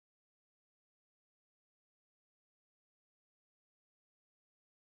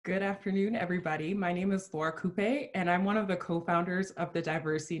Good afternoon, everybody. My name is Laura Coupe, and I'm one of the co-founders of the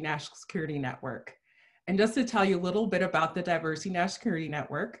Diversity National Security Network. And just to tell you a little bit about the Diversity National Security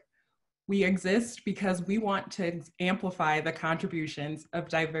Network, we exist because we want to amplify the contributions of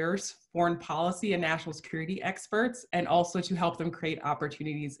diverse foreign policy and national security experts, and also to help them create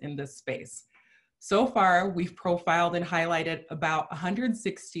opportunities in this space. So far, we've profiled and highlighted about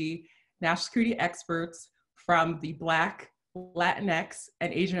 160 national security experts from the Black, Latinx,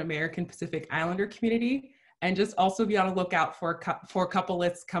 and Asian American Pacific Islander community, and just also be on the lookout for a couple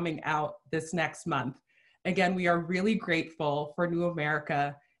lists coming out this next month. Again, we are really grateful for New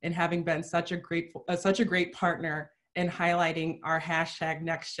America and having been such a great partner in highlighting our hashtag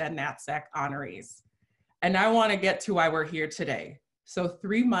NextGenNatSec honorees. And I want to get to why we're here today. So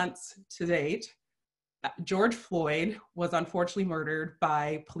 3 months to date, George Floyd was unfortunately murdered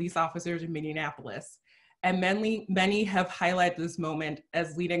by police officers in Minneapolis. And many have highlighted this moment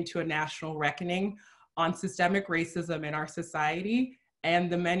as leading to a national reckoning on systemic racism in our society and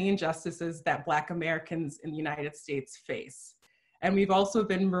the many injustices that Black Americans in the United States face. And we've also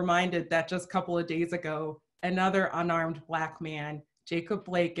been reminded that just a couple of days ago, another unarmed Black man, Jacob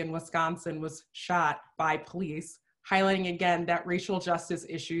Blake in Wisconsin, was shot by police, highlighting again that racial justice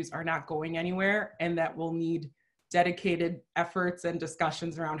issues are not going anywhere and that we'll need dedicated efforts and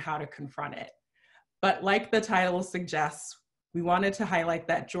discussions around how to confront it. But like the title suggests, we wanted to highlight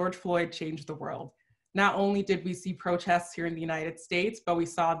that George Floyd changed the world. Not only did we see protests here in the United States, but we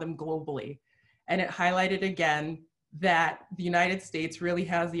saw them globally. And it highlighted again that the United States really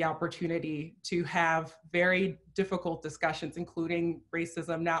has the opportunity to have very difficult discussions, including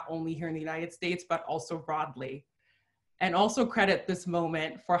racism, not only here in the United States, but also broadly. And also credit this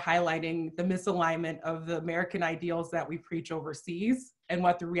moment for highlighting the misalignment of the American ideals that we preach overseas and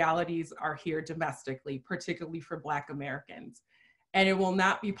what the realities are here domestically, particularly for Black Americans. And it will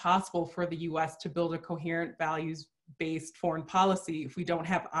not be possible for the US to build a coherent values-based foreign policy if we don't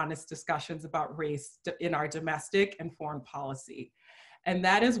have honest discussions about race in our domestic and foreign policy. And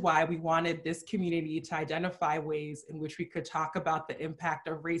that is why we wanted this community to identify ways in which we could talk about the impact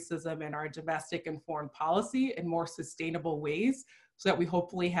of racism in our domestic and foreign policy in more sustainable ways, so that we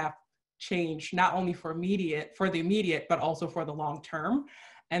hopefully have change, not only for the immediate, but also for the long term.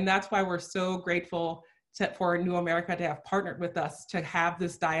 And that's why we're so grateful for New America to have partnered with us to have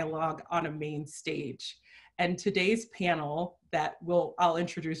this dialogue on a main stage. And today's panel that I'll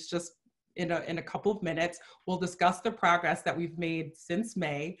introduce just in a couple of minutes, we'll discuss the progress that we've made since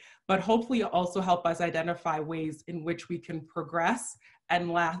May, but hopefully also help us identify ways in which we can progress and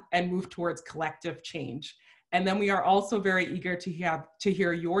move towards collective change. And then we are also very eager to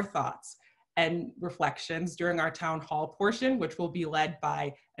hear your thoughts and reflections during our town hall portion, which will be led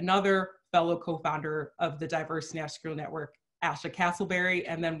by another fellow co-founder of the Diversity National Security Network, Asha Castleberry,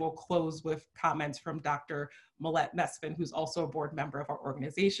 and then we'll close with comments from Dr. Millette Mesfin, who's also a board member of our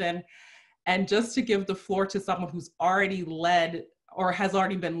organization. And just to give the floor to someone who's already led or has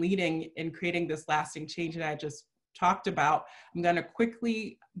already been leading in creating this lasting change that I just talked about, I'm going to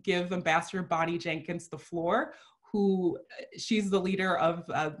quickly give Ambassador Bonnie Jenkins the floor, she's the leader of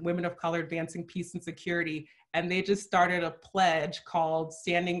Women of Color Advancing Peace and Security, and they just started a pledge called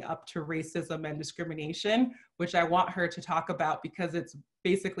Standing Up to Racism and Discrimination, which I want her to talk about because it's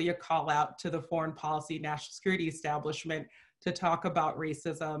basically a call out to the foreign policy national security establishment to talk about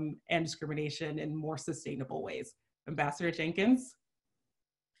racism and discrimination in more sustainable ways. Ambassador Jenkins.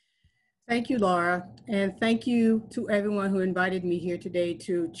 Thank you, Laura. And thank you to everyone who invited me here today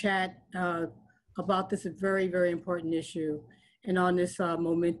to chat about this very, very important issue and on this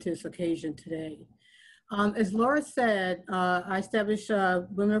momentous occasion today. As Laura said, I established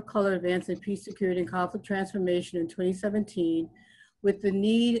Women of Color Advancing Peace, Security, and Conflict Transformation in 2017 with the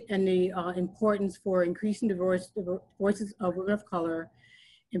need and the importance for increasing the voices of women of color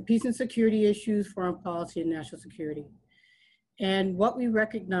in peace and security issues, foreign policy, and national security. And what we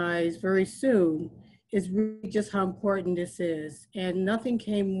recognize very soon is really just how important this is. And nothing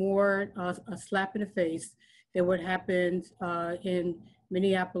came more a slap in the face than what happened in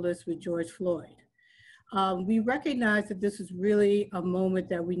Minneapolis with George Floyd. We recognize that this is really a moment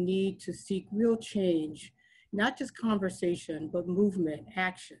that we need to seek real change, not just conversation, but movement,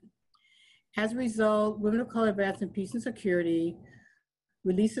 action. As a result, Women of Color Advancing Peace and Security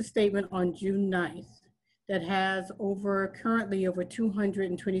released a statement on June 9th that has currently over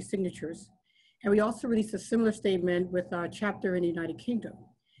 220 signatures. And we also released a similar statement with our chapter in the United Kingdom,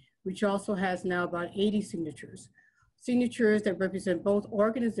 which also has now about 80 signatures. Signatures that represent both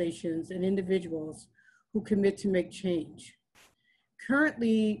organizations and individuals who commit to make change.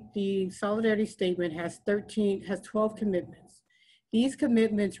 Currently, the Solidarity Statement has 12 commitments. These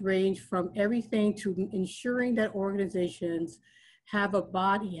commitments range from everything to ensuring that organizations have a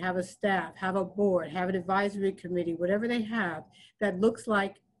body, have a staff, have a board, have an advisory committee, whatever they have, that looks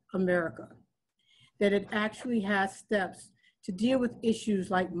like America, that it actually has steps to deal with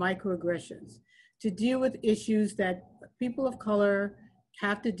issues like microaggressions, to deal with issues that people of color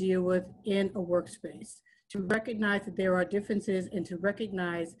have to deal with in a workspace, to recognize that there are differences and to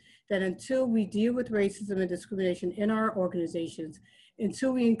recognize that until we deal with racism and discrimination in our organizations,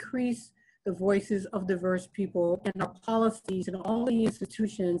 until we increase the voices of diverse people and our policies and all the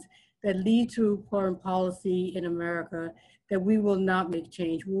institutions that lead to foreign policy in America, that we will not make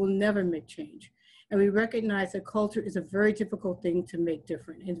change. We will never make change. And we recognize that culture is a very difficult thing to make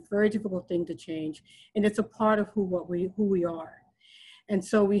different. It's a very difficult thing to change. And it's a part of who we are. And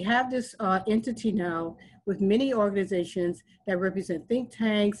so we have this entity now with many organizations that represent think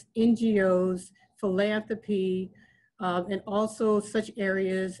tanks, NGOs, philanthropy, and also such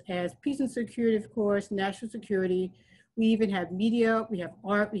areas as peace and security, of course, national security. We even have media, we have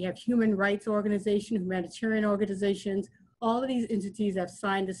art, we have human rights organizations, humanitarian organizations. All of these entities have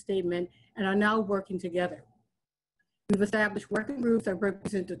signed a statement and are now working together. We've established working groups that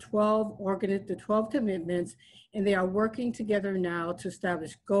represent the 12 commitments, and they are working together now to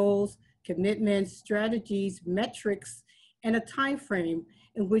establish goals, commitments, strategies, metrics, and a time frame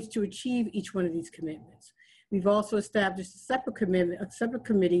in which to achieve each one of these commitments. We've also established a separate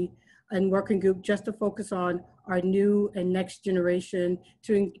committee and working group just to focus on our new and next generation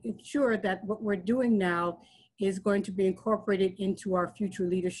to ensure that what we're doing now is going to be incorporated into our future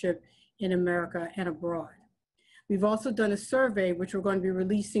leadership in America and abroad. We've also done a survey, which we're going to be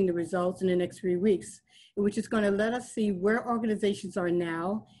releasing the results in the next 3 weeks, which is going to let us see where organizations are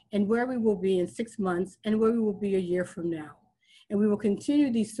now and where we will be in 6 months and where we will be a year from now. And we will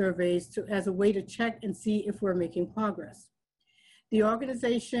continue these surveys as a way to check and see if we're making progress. The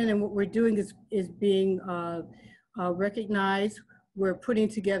organization and what we're doing is being recognized. We're putting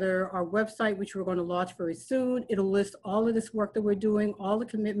together our website, which we're going to launch very soon. It'll list all of this work that we're doing, all the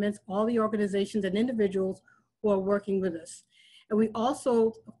commitments, all the organizations and individuals who are working with us. And we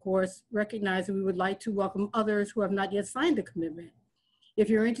also, of course, recognize that we would like to welcome others who have not yet signed the commitment. If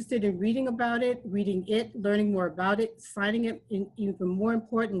you're interested in reading about it, learning more about it, signing it, and even more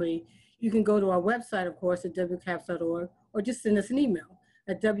importantly, you can go to our website, of course, at wcaps.org, or just send us an email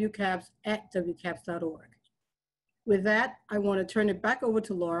at wcaps@wcaps.org. With that, I want to turn it back over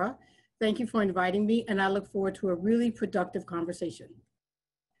to Laura. Thank you for inviting me, and I look forward to a really productive conversation.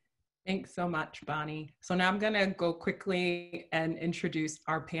 Thanks so much, Bonnie. So now I'm going to go quickly and introduce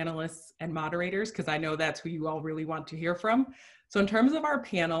our panelists and moderators, because I know that's who you all really want to hear from. So in terms of our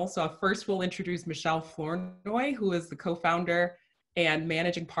panel, so first we'll introduce Michelle Flournoy, who is the co-founder and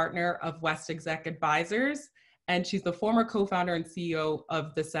managing partner of West Exec Advisors. And she's the former co-founder and CEO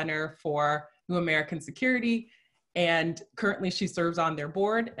of the Center for New American Security. And currently she serves on their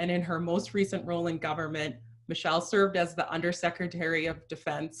board. And in her most recent role in government, Michelle served as the Undersecretary of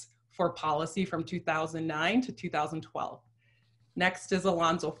Defense for Policy from 2009 to 2012. Next is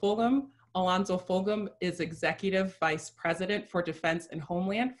Alonzo Fulgham. Alonzo Fulgham is Executive Vice President for Defense and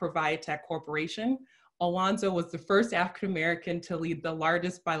Homeland for Viatech Corporation. Alonzo was the first African-American to lead the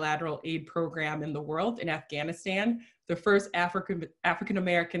largest bilateral aid program in the world in Afghanistan, the first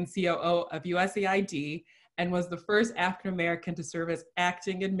African-American COO of USAID, and was the first African-American to serve as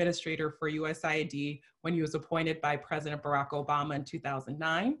acting administrator for USAID when he was appointed by President Barack Obama in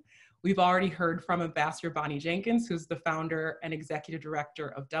 2009. We've already heard from Ambassador Bonnie Jenkins, who's the founder and executive director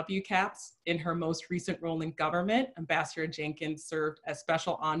of WCAPS. In her most recent role in government, Ambassador Jenkins served as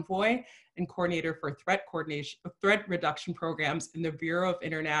special envoy and coordinator for threat reduction programs in the Bureau of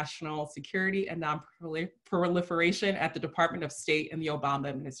International Security and Non-Proliferation at the Department of State in the Obama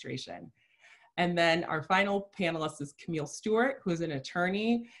administration. And then our final panelist is Camille Stewart, who is an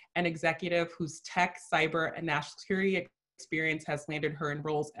attorney and executive whose tech, cyber, and national security experience has landed her in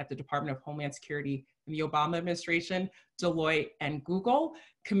roles at the Department of Homeland Security in the Obama administration, Deloitte, and Google.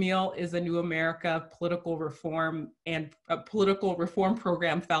 Camille is a New America Political Reform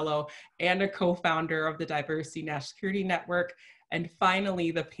Program Fellow and a co-founder of the Diversity National Security Network. And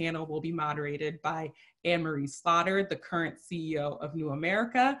finally, the panel will be moderated by Anne-Marie Slaughter, the current CEO of New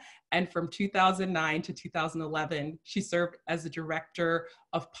America. And from 2009 to 2011, she served as the Director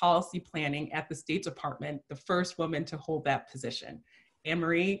of Policy Planning at the State Department, the first woman to hold that position.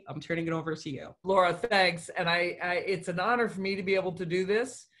 Anne-Marie, I'm turning it over to you. Laura, thanks. And it's an honor for me to be able to do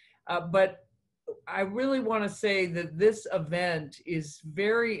this, but I really want to say that this event is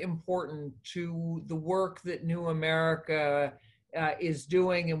very important to the work that New America is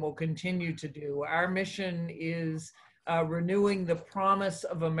doing and will continue to do. Our mission is renewing the promise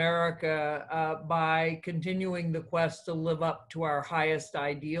of America by continuing the quest to live up to our highest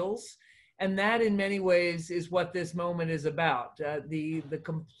ideals. And that in many ways is what this moment is about, the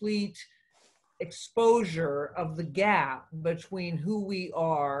complete exposure of the gap between who we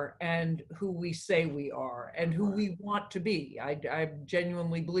are and who we say we are and who we want to be. I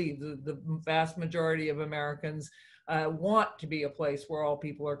genuinely believe the vast majority of Americans want to be a place where all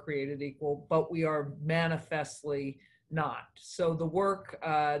people are created equal, but we are manifestly not. So the work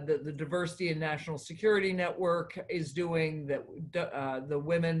the Diversity and National Security Network is doing, that the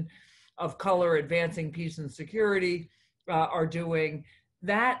Women of Color Advancing Peace and Security are doing,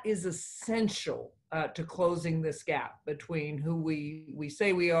 that is essential to closing this gap between who we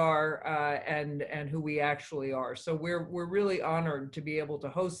say we are and who we actually are. So we're really honored to be able to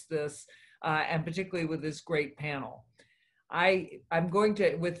host this, and particularly with this great panel. I'm going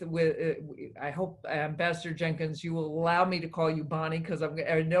to, I hope, Ambassador Jenkins, you will allow me to call you Bonnie, because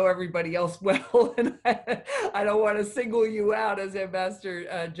I know everybody else well, and I don't want to single you out as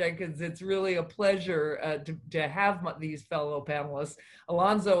Ambassador Jenkins. It's really a pleasure to have these fellow panelists.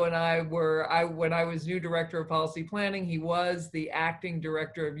 Alonzo and I when I was new Director of Policy Planning, he was the acting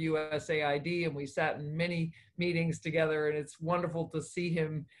Director of USAID, and we sat in many meetings together, and it's wonderful to see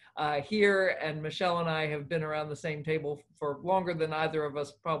him here. And Michelle and I have been around the same table for longer than either of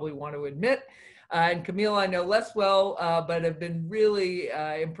us probably want to admit. And Camille, I know less well, but have been really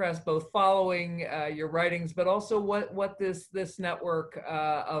impressed, both following your writings, but also what this network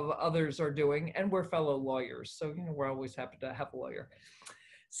of others are doing. And we're fellow lawyers, so we're always happy to have a lawyer.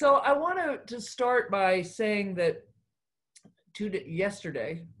 So I want to start by saying that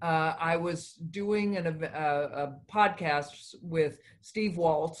yesterday, I was doing a podcast with Steve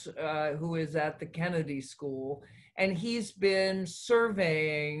Waltz, who is at the Kennedy School, and he's been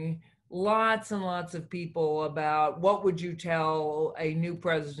surveying lots and lots of people about what would you tell a new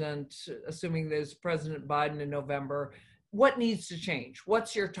president, assuming there's President Biden in November, what needs to change?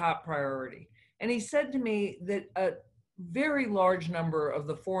 What's your top priority? And he said to me that a very large number of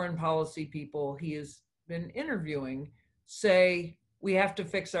the foreign policy people he has been interviewing say we have to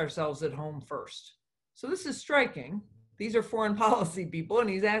fix ourselves at home first. So this is striking. These are foreign policy people, and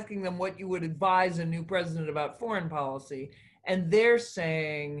he's asking them what you would advise a new president about foreign policy. And they're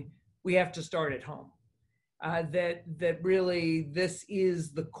saying we have to start at home. That really this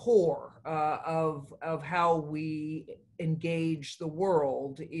is the core of how we engage the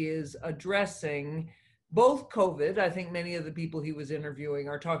world, is addressing both COVID. I think many of the people he was interviewing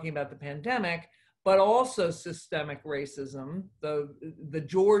are talking about the pandemic, but also systemic racism, the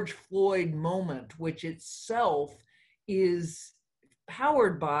George Floyd moment, which itself is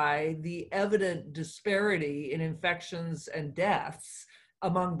powered by the evident disparity in infections and deaths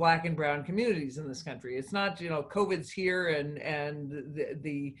among Black and brown communities in this country. It's not, COVID's here and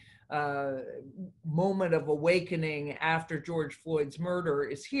the moment of awakening after George Floyd's murder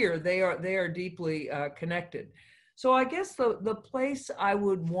is here. They are deeply connected. So I guess the place I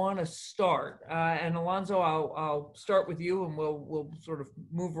would want to start, and Alonzo, I'll start with you, and we'll sort of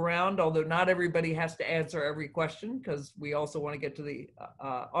move around, although not everybody has to answer every question, because we also want to get to the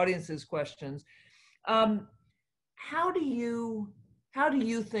audience's questions. How do you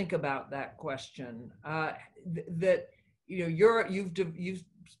think about that question? That you've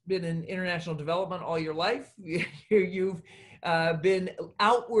been in international development all your life. You've been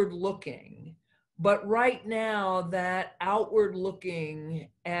outward looking. But right now, that outward looking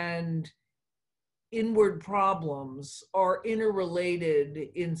and inward problems are interrelated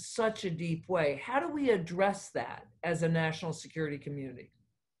in such a deep way. How do we address that as a national security community?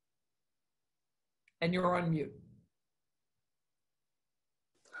 And you're on mute.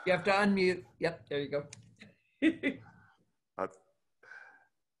 You have to unmute. Yep, there you go.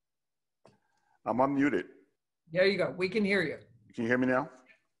 I'm unmuted. There you go. We can hear you. Can you hear me now?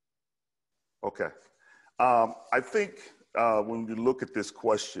 Okay. I think when you look at this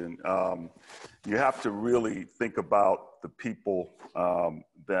question, you have to really think about the people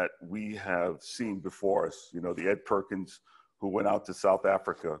that we have seen before us. The Ed Perkins who went out to South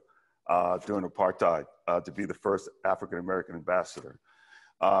Africa during apartheid to be the first African-American ambassador.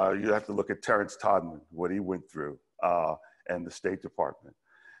 You have to look at Terrence Todman, what he went through, and the State Department.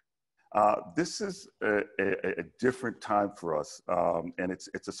 This is a different time for us, and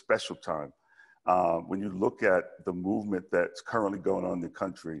it's a special time. When you look at the movement that's currently going on in the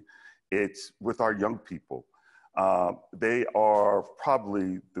country, it's with our young people. They are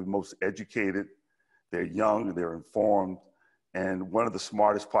probably the most educated, they're young, they're informed, and one of the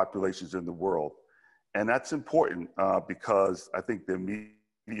smartest populations in the world. And that's important because I think they're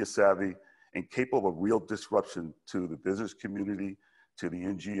media savvy and capable of real disruption to the business community, to the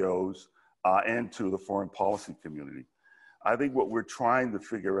NGOs, and to the foreign policy community. I think what we're trying to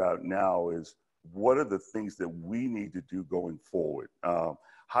figure out now is what are the things that we need to do going forward?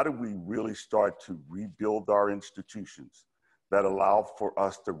 How do we really start to rebuild our institutions that allow for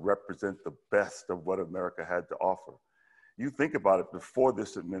us to represent the best of what America had to offer? You think about it, before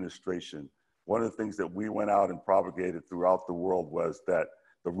this administration, one of the things that we went out and propagated throughout the world was that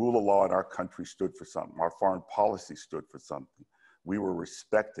the rule of law in our country stood for something. Our foreign policy stood for something. We were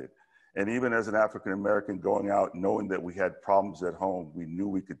respected. And even as an African American going out, knowing that we had problems at home, we knew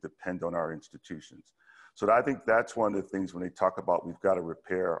we could depend on our institutions. So I think that's one of the things when they talk about we've got to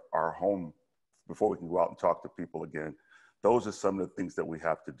repair our home before we can go out and talk to people again. Those are some of the things that we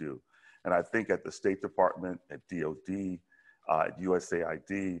have to do. And I think at the State Department, at DOD, at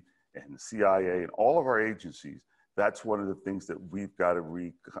USAID, and the CIA, and all of our agencies, that's one of the things that we've got to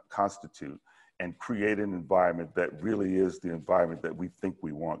reconstitute and create an environment that really is the environment that we think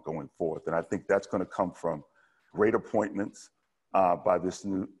we want going forward. And I think that's going to come from great appointments by this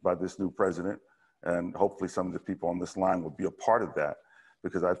new president. And hopefully some of the people on this line will be a part of that,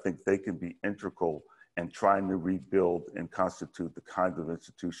 because I think they can be integral in trying to rebuild and constitute the kinds of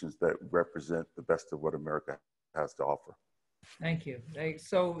institutions that represent the best of what America has to offer. Thank you.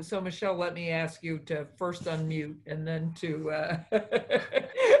 So Michelle, let me ask you to first unmute and then to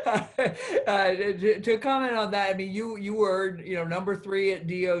to comment on that. I mean, you were number 3 at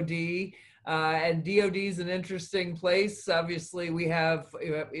DOD, and DOD is an interesting place. Obviously, we have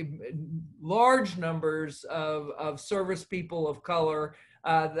large numbers of service people of color.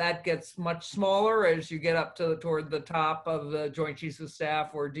 That gets much smaller as you get up toward the top of the Joint Chiefs of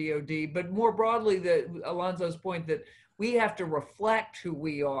Staff or DOD. But more broadly, Alonzo's point that we have to reflect who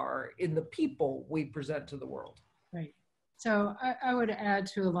we are in the people we present to the world. Right. So I would add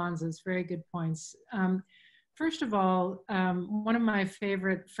to Alonzo's very good points. First of all, one of my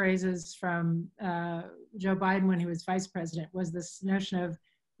favorite phrases from Joe Biden when he was vice president was this notion of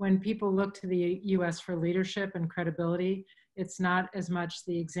when people look to the US for leadership and credibility, it's not as much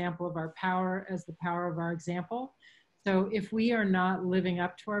the example of our power as the power of our example. So if we are not living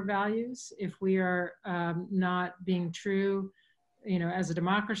up to our values, if we are not being true, as a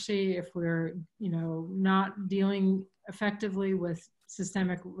democracy, if we're, not dealing effectively with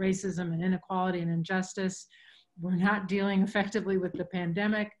systemic racism and inequality and injustice, we're not dealing effectively with the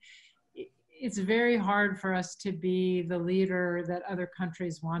pandemic, it's very hard for us to be the leader that other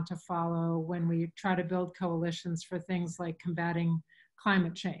countries want to follow when we try to build coalitions for things like combating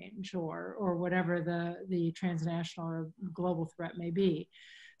climate change or whatever the transnational or global threat may be.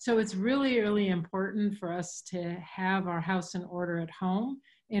 So it's really, really important for us to have our house in order at home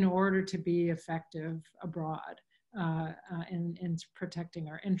in order to be effective abroad in protecting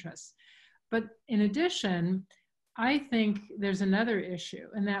our interests. But in addition, I think there's another issue,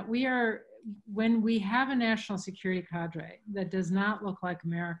 and that when we have a national security cadre that does not look like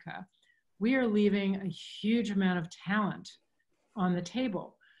America, we are leaving a huge amount of talent on the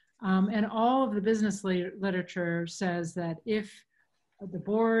table. And all of the business literature says that if the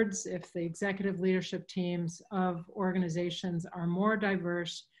boards, if the executive leadership teams of organizations are more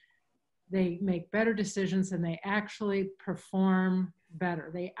diverse, they make better decisions and they actually perform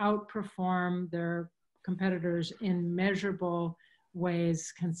better. They outperform their competitors in measurable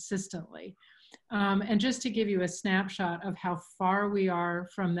ways consistently. And just to give you a snapshot of how far we are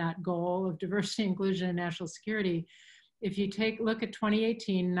from that goal of diversity, inclusion, and national security, if you look at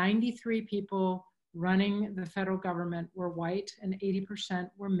 2018, 93 people running the federal government were white and 80%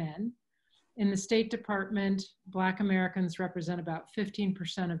 were men. In the State Department, Black Americans represent about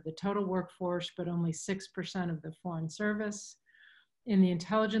 15% of the total workforce, but only 6% of the Foreign Service. In the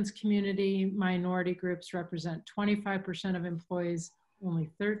intelligence community, minority groups represent 25% of employees,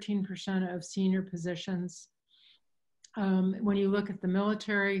 only 13% of senior positions. When you look at the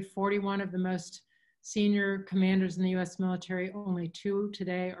military, 41 of the most senior commanders in the US military, only 2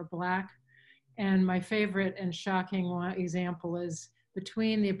 today are Black. And my favorite and shocking example is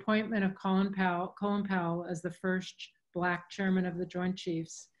between the appointment of Colin Powell as the first Black chairman of the Joint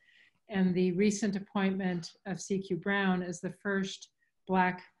Chiefs and the recent appointment of C.Q. Brown as the first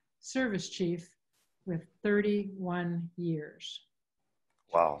Black service chief with 31 years.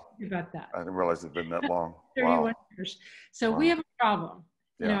 Wow. Think about that. I didn't realize it'd been that long. 31 years. So we have a problem.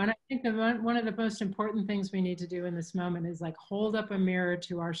 Yeah. And I think one of the most important things we need to do in this moment is like hold up a mirror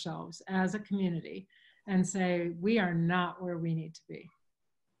to ourselves as a community and say, we are not where we need to be.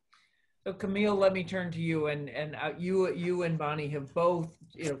 So Camille, let me turn to you, and you and Bonnie have both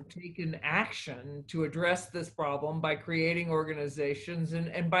taken action to address this problem by creating organizations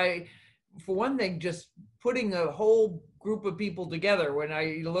and by for one thing, just putting a whole group of people together. When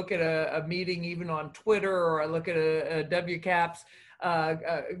I look at a meeting, even on Twitter, or I look at a WCAPS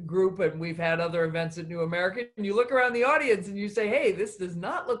group, and we've had other events at New American, and you look around the audience and you say, hey, this does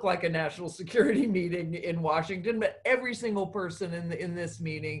not look like a national security meeting in Washington, but every single person in this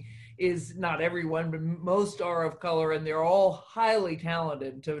meeting is, not everyone, but most are of color, and they're all highly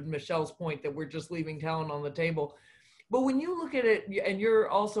talented, to Michelle's point that we're just leaving talent on the table. But when you look at it, and you're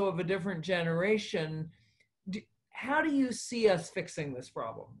also of a different generation, how do you see us fixing this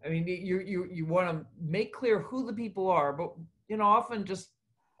problem? I mean, you want to make clear who the people are, but often just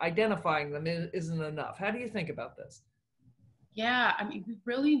identifying them isn't enough. How do you think about this? Yeah, I mean, we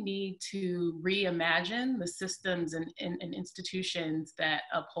really need to reimagine the systems and institutions that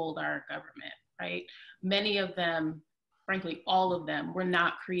uphold our government, right? Many of them, frankly, all of them, were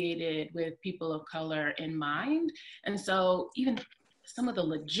not created with people of color in mind. And so even some of the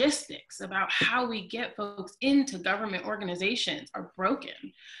logistics about how we get folks into government organizations are broken.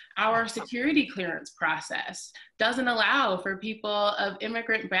 Our security clearance process doesn't allow for people of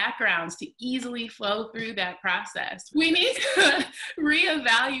immigrant backgrounds to easily flow through that process. We need to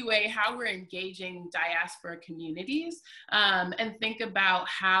reevaluate how we're engaging diaspora communities, and think about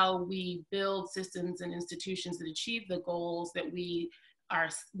how we build systems and institutions that achieve the goals that we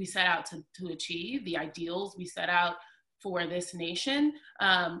set out to achieve, the ideals we set out for this nation,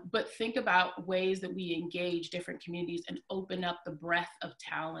 but think about ways that we engage different communities and open up the breadth of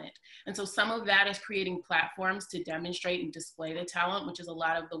talent. And so some of that is creating platforms to demonstrate and display the talent, which is a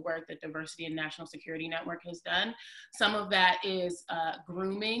lot of the work that Diversity and National Security Network has done. Some of that is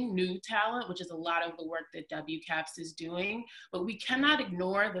grooming new talent, which is a lot of the work that WCAPS is doing. But we cannot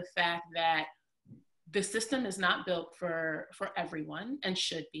ignore the fact that the system is not built for everyone, and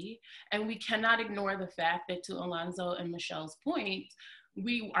should be. And we cannot ignore the fact that, to Alonzo and Michelle's point,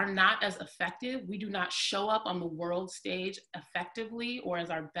 we are not as effective. We do not show up on the world stage effectively or as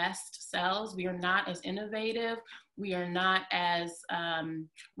our best selves. We are not as innovative. We are not as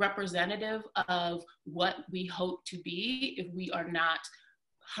representative of what we hope to be if we are not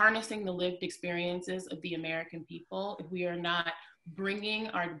harnessing the lived experiences of the American people, if we are not bringing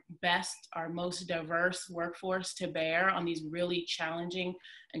our best, our most diverse workforce to bear on these really challenging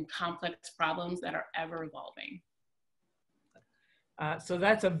and complex problems that are ever evolving. So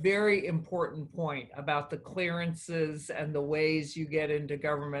that's a very important point about the clearances and the ways you get into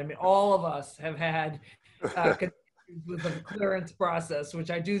government. I mean, all of us have had with the clearance process,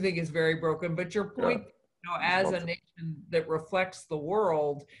 which I do think is very broken. But your point, as a nation that reflects the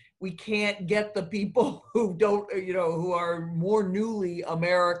world, we can't get the people who don't, who are more newly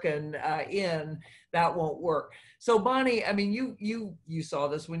American in. That won't work. So Bonnie, I mean, you saw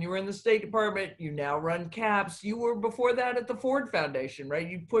this when you were in the State Department. You now run CAPS. You were before that at the Ford Foundation, right?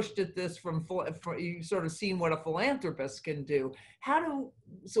 You pushed at this from you sort of seen what a philanthropist can do.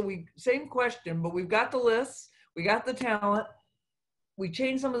 Same question, but we've got the lists, we got the talent, we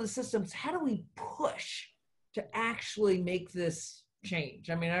changed some of the systems. How do we push to actually make this change?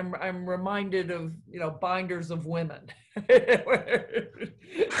 I mean, I'm reminded of, binders of women.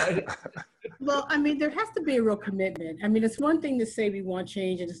 Well, I mean, there has to be a real commitment. I mean, it's one thing to say we want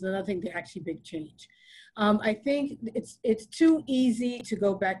change, and it's another thing to actually make change. I think it's too easy to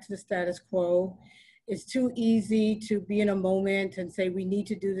go back to the status quo. It's too easy to be in a moment and say, we need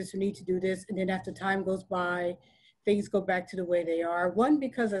to do this, we need to do this. And then after time goes by, things go back to the way they are. One,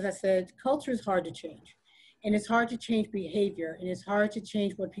 because as I said, culture is hard to change. And it's hard to change behavior, and it's hard to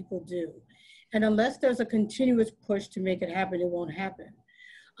change what people do. And unless there's a continuous push to make it happen, it won't happen.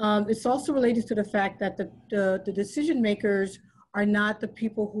 It's also related to the fact that the decision makers are not the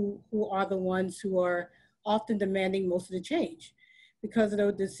people who are the ones who are often demanding most of the change. Because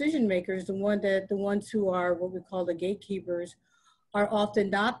the decision makers, the ones who are what we call the gatekeepers, are often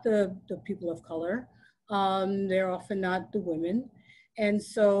not the people of color. They're often not the women. And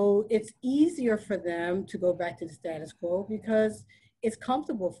so it's easier for them to go back to the status quo because it's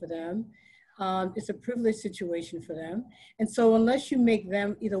comfortable for them. It's a privileged situation for them. And so unless you make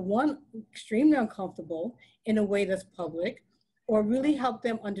them either one, extremely uncomfortable in a way that's public, or really help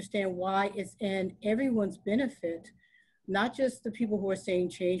them understand why it's in everyone's benefit, not just the people who are saying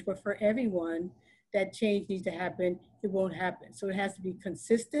change, but for everyone, that change needs to happen, it won't happen. So it has to be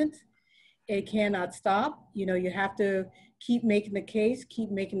consistent. It cannot stop. You have to keep making the case, keep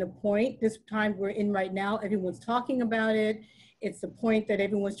making the point. This time we're in right now, everyone's talking about it. It's the point that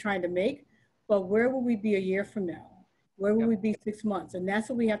everyone's trying to make. But where will we be a year from now? Where will we be 6 months? And that's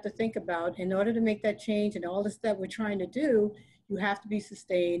what we have to think about. In order to make that change and all this that we're trying to do, you have to be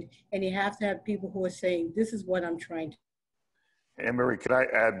sustained, and you have to have people who are saying, this is what I'm trying to do. Anne Marie, can I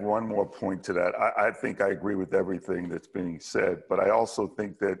add one more point to that? I think I agree with everything that's being said, but I also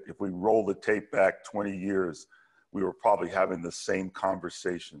think that if we roll the tape back 20 years, we were probably having the same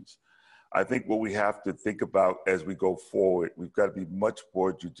conversations. I think what we have to think about as we go forward, we've got to be much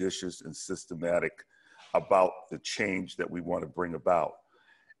more judicious and systematic about the change that we want to bring about.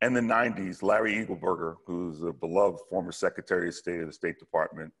 In the 90s, Larry Eagleburger, who's a beloved former Secretary of State of the State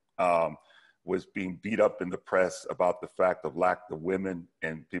Department, was being beat up in the press about the fact of lack of women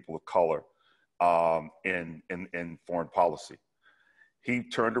and people of color in foreign policy. He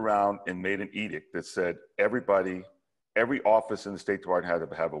turned around and made an edict that said every office in the State Department had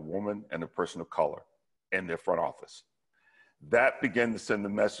to have a woman and a person of color in their front office. That began to send the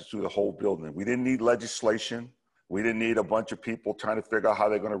message through the whole building. We didn't need legislation. We didn't need a bunch of people trying to figure out how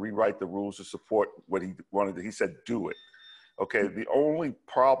they're going to rewrite the rules to support what he wanted. He said, do it. Okay, the only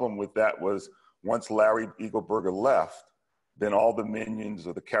problem with that was once Larry Eagleburger left, then all the minions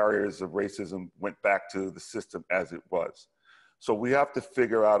or the carriers of racism went back to the system as it was. So we have to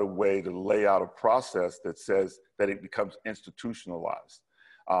figure out a way to lay out a process that says that it becomes institutionalized.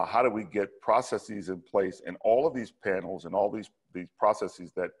 How do we get processes in place and all of these panels and all these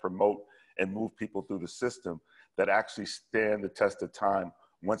processes that promote and move people through the system that actually stand the test of time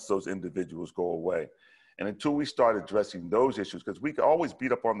once those individuals go away? And until we start addressing those issues, because we can always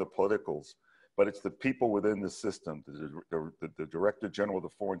beat up on the politicals, but it's the people within the system, the Director General of the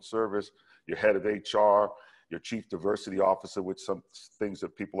Foreign Service, your head of HR, your Chief Diversity Officer, which some things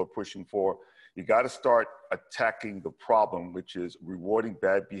that people are pushing for. You got to start attacking the problem, which is rewarding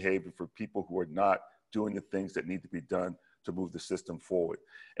bad behavior for people who are not doing the things that need to be done to move the system forward.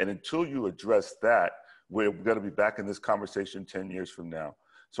 And until you address that, we're going to be back in this conversation 10 years from now.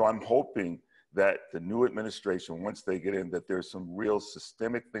 So I'm hoping that the new administration, once they get in, that there's some real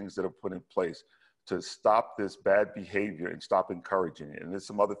systemic things that are put in place to stop this bad behavior and stop encouraging it. And there's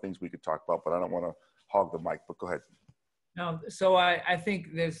some other things we could talk about, but I don't want to hog the mic, but go ahead. No, so I think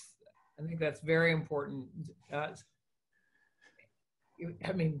that's very important. I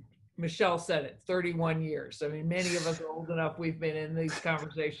mean, Michelle said it, 31 years. I mean, many of us are old enough, we've been in these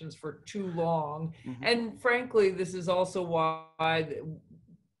conversations for too long. Mm-hmm. And frankly, this is also why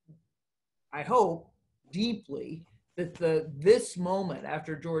I hope deeply that this moment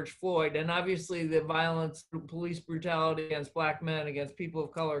after George Floyd, and obviously the violence, police brutality against Black men, against people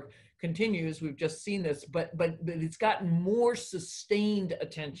of color continues. We've just seen this, but it's gotten more sustained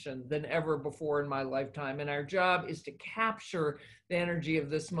attention than ever before in my lifetime. And our job is to capture the energy of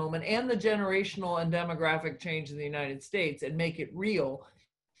this moment and the generational and demographic change in the United States and make it real.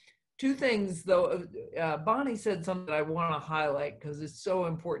 Two things, though, Bonnie said something that I want to highlight because it's so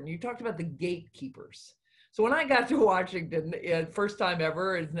important. You talked about the gatekeepers. So when I got to Washington, first time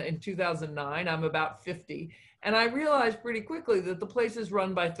ever in 2009, I'm about 50, and I realized pretty quickly that the place is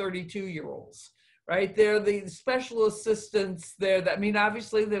run by 32-year-olds, right? They're the special assistants there. I mean,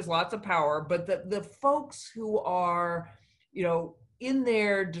 obviously there's lots of power, but the folks who are, in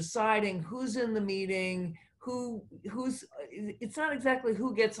there deciding who's in the meeting, who's it's not exactly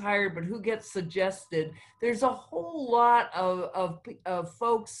who gets hired, but who gets suggested. There's a whole lot of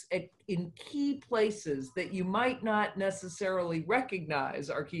folks in key places that you might not necessarily recognize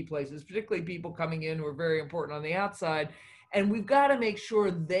are key places, particularly people coming in who are very important on the outside. And we've got to make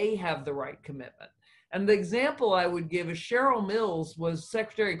sure they have the right commitment. And the example I would give is Cheryl Mills was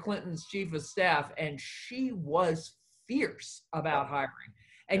Secretary Clinton's chief of staff, and she was fierce about hiring.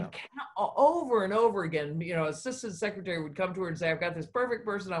 And over and over again, assistant secretary would come to her and say, I've got this perfect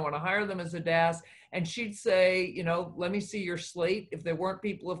person. I want to hire them as a DAS. And she'd say, let me see your slate. If there weren't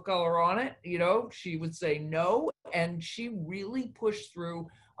people of color on it, she would say no. And she really pushed through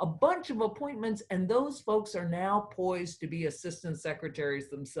a bunch of appointments. And those folks are now poised to be assistant secretaries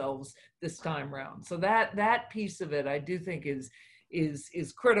themselves this time around. So that piece of it, I do think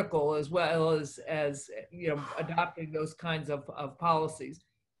is critical, as well as adopting those kinds of policies.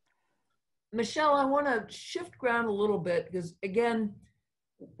 Michelle, I want to shift ground a little bit because, again,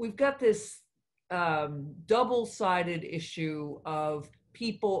 we've got this double-sided issue of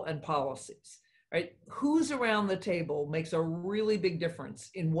people and policies, right? Who's around the table makes a really big difference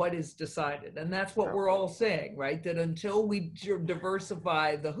in what is decided. And that's what we're all saying, right? That until we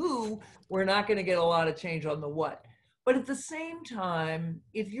diversify the who, we're not going to get a lot of change on the what. But at the same time,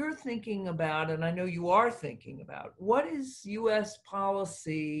 if you're thinking about, and I know you are thinking about, what is U.S.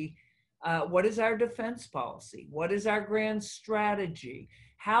 policy? What is our defense policy? What is our grand strategy?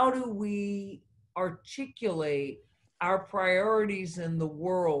 How do we articulate our priorities in the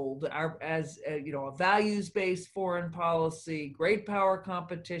world as a values-based foreign policy, great power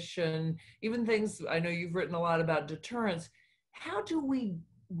competition, even things, I know you've written a lot about deterrence. how do we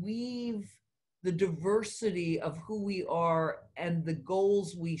weave the diversity of who we are and the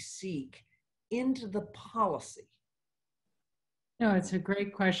goals we seek into the policy? No, it's a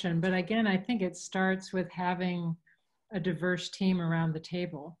great question. But again, I think it starts with having a diverse team around the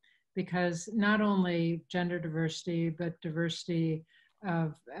table, because not only gender diversity, but diversity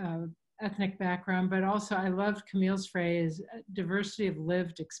of ethnic background, but also I loved Camille's phrase, diversity of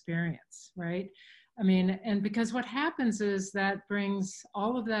lived experience, right? I mean, and because what happens is that brings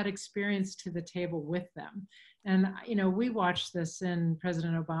all of that experience to the table with them. And, you know, we watched this in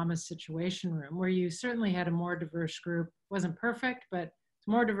President Obama's Situation Room, where you certainly had a more diverse group. Wasn't perfect, but it's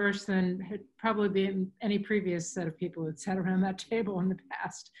more diverse than had probably been any previous set of people who'd sat around that table in the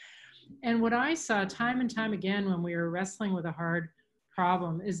past. And what I saw time and time again when we were wrestling with a hard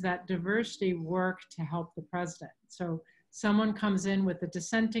problem is that diversity worked to help the president. So someone comes in with a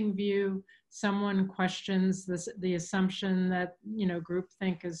dissenting view, someone questions the assumption that, you know,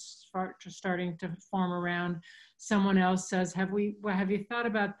 groupthink is starting to form around. Someone else says, have you thought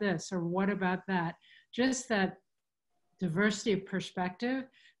about this, or what about that? Just that diversity of perspective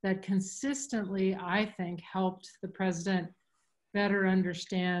that consistently, I think, helped the president better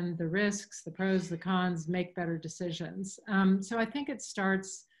understand the risks, the pros, the cons, make better decisions. So I think it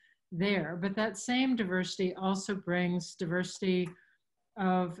starts there, but that same diversity also brings diversity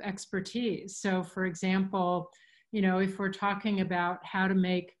of expertise. So for example, you know, if we're talking about how to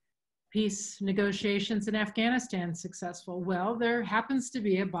make peace negotiations in Afghanistan successful, well, there happens to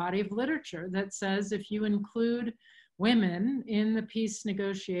be a body of literature that says if you include women in the peace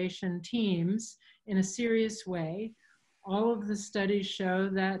negotiation teams in a serious way, all of the studies show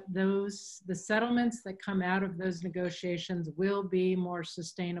that the settlements that come out of those negotiations will be more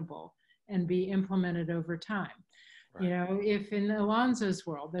sustainable and be implemented over time. Right. You know, if in Alonzo's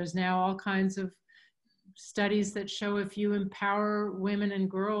world, there's now all kinds of studies that show if you empower women and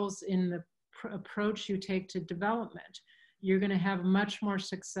girls in the approach you take to development, you're going to have much more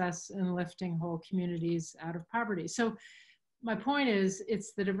success in lifting whole communities out of poverty. So my point is,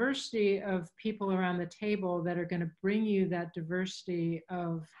 it's the diversity of people around the table that are going to bring you that diversity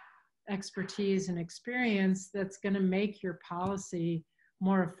of expertise and experience that's going to make your policy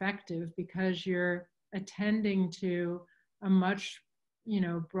more effective, because you're attending to a much, you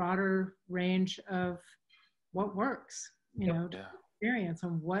know, broader range of what works, you know, to experience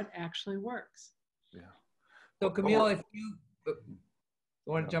on what actually works. Yeah. So Camille, if you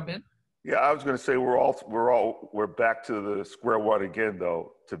want to jump in? Yeah, I was going to say we're back to the square one again,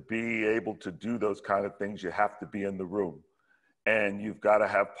 though. To be able to do those kind of things, you have to be in the room, and you've got to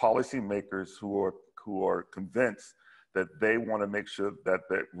have policymakers who are convinced that they want to make sure that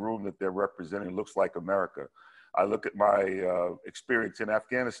that room that they're representing looks like America. I look at my experience in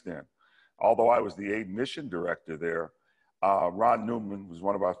Afghanistan. Although I was the aid mission director there, Ron Newman was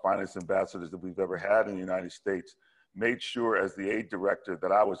one of our finest ambassadors that we've ever had in the United States. Made sure as the aid director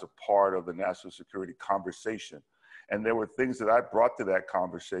that I was a part of the national security conversation. And there were things that I brought to that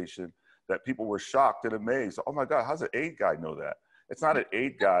conversation that people were shocked and amazed. Oh my God, how's an aid guy know that? It's not an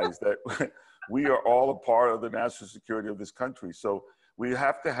aid guy, it's that we are all a part of the national security of this country. So we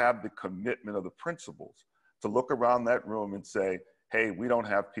have to have the commitment of the principals to look around that room and say, hey, we don't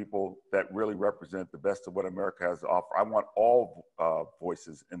have people that really represent the best of what America has to offer. I want all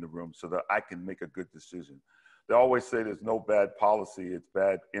voices in the room so that I can make a good decision. They always say there's no bad policy, it's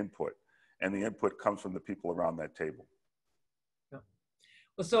bad input. And the input comes from the people around that table. Yeah.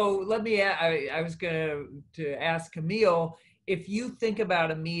 Well, so let me, I was going to ask Camille, if you think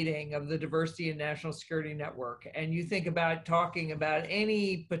about a meeting of the Diversity and National Security Network, and you think about talking about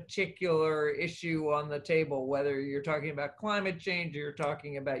any particular issue on the table, whether you're talking about climate change, or you're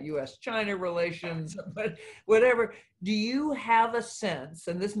talking about US-China relations, but whatever, do you have a sense,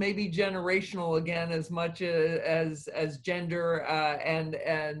 and this may be generational again as much as gender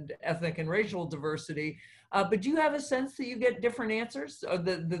and ethnic and racial diversity, but do you have a sense that you get different answers, or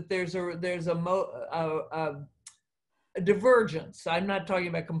that there's a divergence, I'm not talking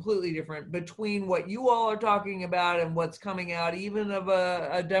about completely different, between what you all are talking about and what's coming out even of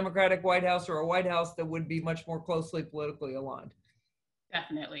a Democratic White House, or a White House that would be much more closely politically aligned?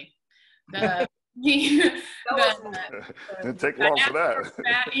 Definitely. Didn't take long for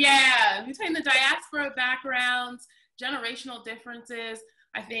that. Yeah, between the diaspora backgrounds, generational differences,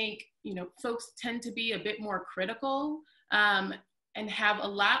 I think, you know, folks tend to be a bit more critical and have a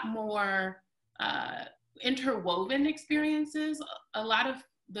lot more interwoven experiences. A lot of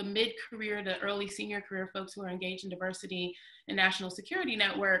the mid-career to early senior career folks who are engaged in diversity and national security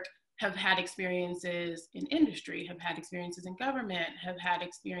network have had experiences in industry, have had experiences in government, have had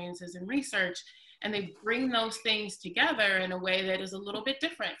experiences in research. And they bring those things together in a way that is a little bit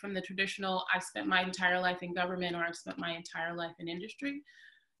different from the traditional, I spent my entire life in government, or I've spent my entire life in industry.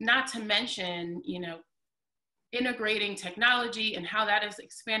 Not to mention, you know, integrating technology and how that has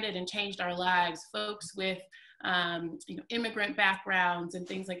expanded and changed our lives, folks with you know, immigrant backgrounds and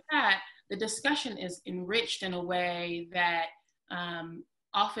things like that. The discussion is enriched in a way that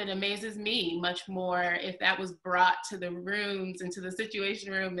often amazes me much more if that was brought to the rooms, into the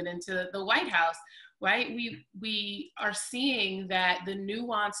Situation Room and into the White House, right? We are seeing that the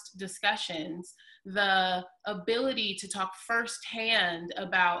nuanced discussions, the ability to talk firsthand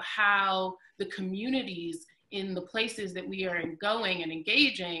about how the communities in the places that we are going and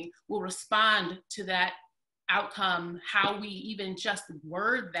engaging will respond to that outcome, how we even just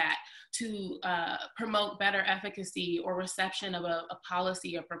word that to promote better efficacy or reception of a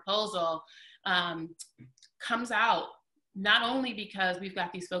policy or proposal, comes out not only because we've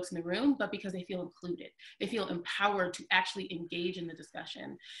got these folks in the room, but because they feel included. They feel empowered to actually engage in the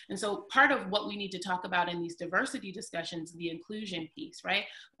discussion. And so part of what we need to talk about in these diversity discussions, the inclusion piece, right?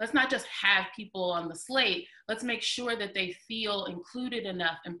 Let's not just have people on the slate. Let's make sure that they feel included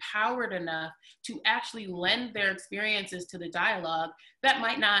enough, empowered enough to actually lend their experiences to the dialogue. That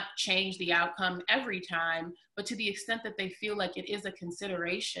might not change the outcome every time, but to the extent that they feel like it is a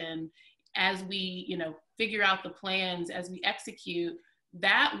consideration as we, you know, figure out the plans, as we execute,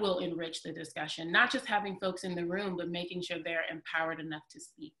 that will enrich the discussion, not just having folks in the room, but making sure they're empowered enough to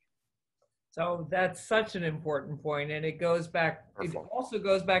speak. So that's such an important point, and it goes back, it also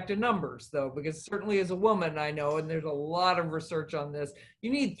goes back to numbers though, because certainly as a woman, I know, and there's a lot of research on this,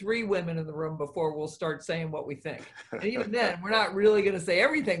 you need 3 women in the room before we'll start saying what we think. And even then, we're not really gonna say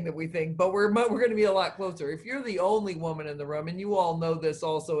everything that we think, but we're gonna be a lot closer. If you're the only woman in the room, and you all know this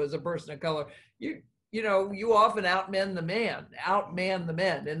also as a person of color, you know, you often outman the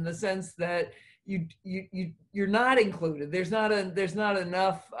men in the sense that you're not included. There's not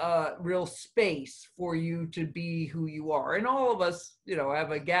enough real space for you to be who you are. And all of us, you know,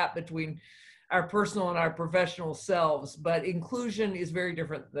 have a gap between our personal and our professional selves, but inclusion is very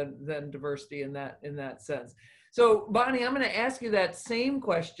different than diversity in that sense. So Bonnie, I'm going to ask you that same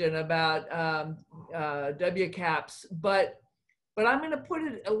question about WCAPS, but I'm going to put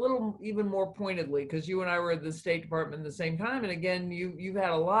it a little even more pointedly, because you and I were at the State Department at the same time, and again, you've had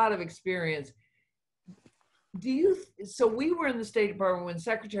a lot of experience. So we were in the State Department when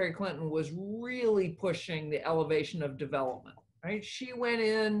Secretary Clinton was really pushing the elevation of development, right? She went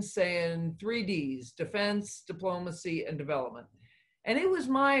in saying 3 Ds: defense, diplomacy, and development. And it was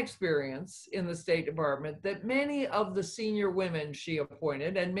my experience in the State Department that many of the senior women she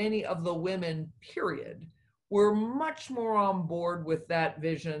appointed, and many of the women, period, were much more on board with that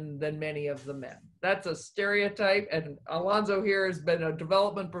vision than many of the men. That's a stereotype, and Alonzo here has been a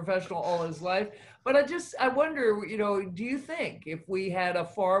development professional all his life. But I wonder, you know, do you think if we had a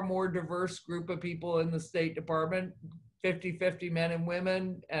far more diverse group of people in the State Department, 50-50 men and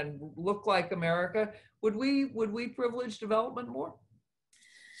women, and look like America, would we privilege development more?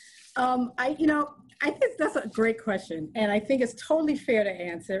 I think that's a great question, and I think it's totally fair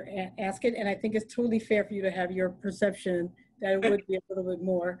to ask it, and I think it's totally fair for you to have your perception that it would be a little bit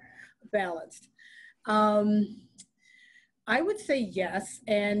more balanced. I would say yes,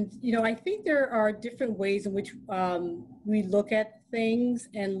 and you know, I think there are different ways in which we look at things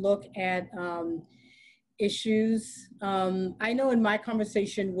and look at issues. I know in my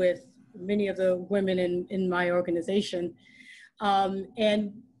conversation with many of the women in my organization,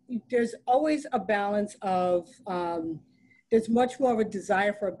 and there's always a balance of, there's much more of a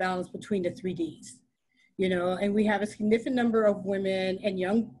desire for a balance between the 3 Ds, you know, and we have a significant number of women and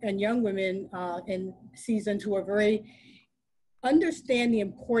young women in seasoned who are very understand the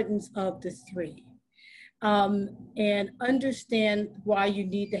importance of the 3, and understand why you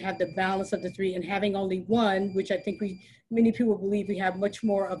need to have the balance of the 3, and having only 1, which I think many people believe we have much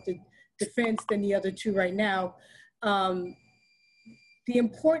more of the defense than the other 2 right now. The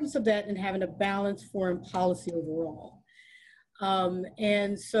importance of that and having a balanced foreign policy overall.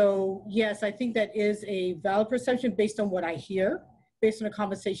 And so, yes, I think that is a valid perception based on what I hear, based on the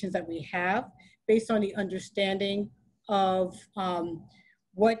conversations that we have, based on the understanding of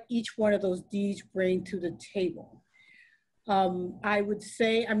what each one of those Ds bring to the table. I would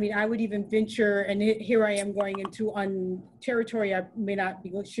say, I mean, I would even venture, and here I am going into on territory I may not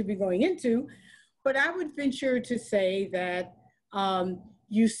should be going into, but I would venture to say that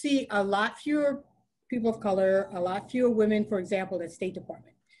you see a lot fewer people of color, a lot fewer women, for example, at State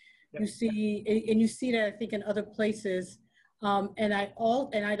Department. Yep. You see that I think in other places, and I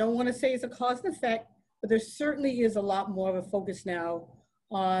don't want to say it's a cause and effect, but there certainly is a lot more of a focus now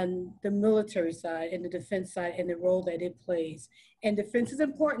on the military side and the defense side and the role that it plays. And defense is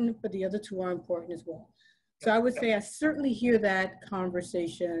important, but the other two are important as well. So I would say I certainly hear that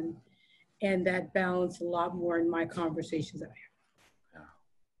conversation and that balance a lot more in my conversations that I have.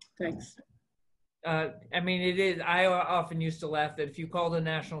 Yeah. Thanks. I mean, it is, I often used to laugh that if you called a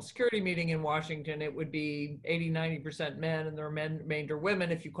national security meeting in Washington, it would be 80–90% men and the remainder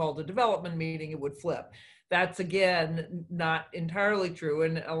women. If you called a development meeting, it would flip. That's, again, not entirely true.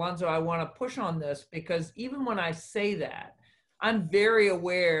 And Alonzo, I want to push on this because even when I say that, I'm very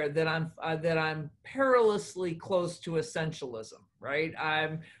aware that I'm perilously close to essentialism, right?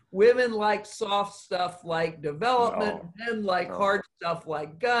 Women like soft stuff like development, men like hard stuff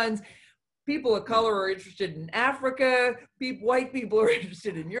like guns. People of color are interested in Africa. White people are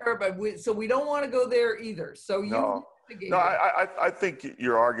interested in Europe. So we don't want to go there either. So I think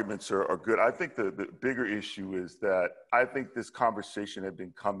your arguments are good. I think the bigger issue is that I think this conversation had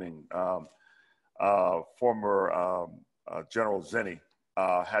been coming. Former General Zinni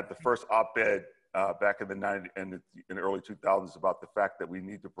had the first op-ed back in the early 2000s about the fact that we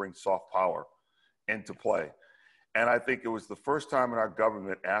need to bring soft power into play. And I think it was the first time in our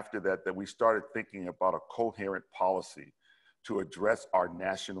government after that we started thinking about a coherent policy to address our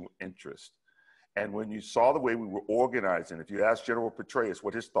national interest. And when you saw the way we were organizing, if you ask General Petraeus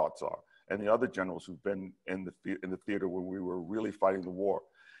what his thoughts are, and the other generals who've been in the theater when we were really fighting the war,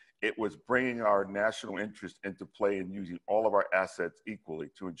 it was bringing our national interest into play and using all of our assets equally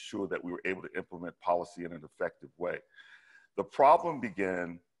to ensure that we were able to implement policy in an effective way. The problem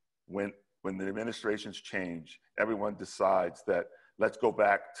began when the administrations change, everyone decides that let's go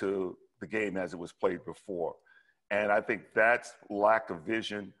back to the game as it was played before. And I think that's lack of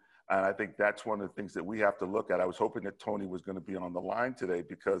vision. And I think that's one of the things that we have to look at. I was hoping that Tony was going to be on the line today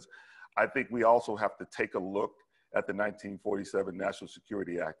because I think we also have to take a look at the 1947 National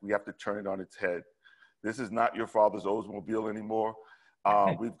Security Act. We have to turn it on its head. This is not your father's Oldsmobile anymore.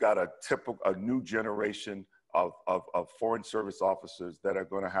 We've got a new generation of foreign service officers that are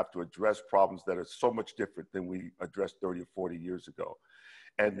going to have to address problems that are so much different than we addressed 30 or 40 years ago.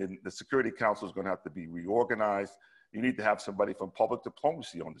 And then the Security Council is going to have to be reorganized. You need to have somebody from public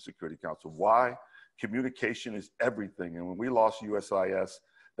diplomacy on the Security Council. Why? Communication is everything. And when we lost USIS,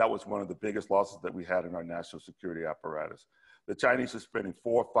 that was one of the biggest losses that we had in our national security apparatus. The Chinese are spending $4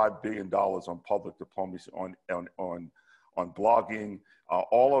 or $5 billion on public diplomacy, on blogging,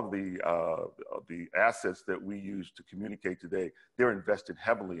 all of the assets that we use to communicate today, they're invested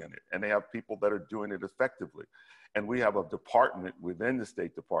heavily in it. And they have people that are doing it effectively. And we have a department within the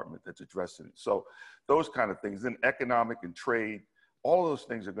State Department that's addressing it. So those kind of things, then economic and trade, all of those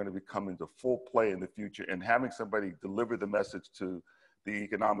things are going to be coming to full play in the future. And having somebody deliver the message to the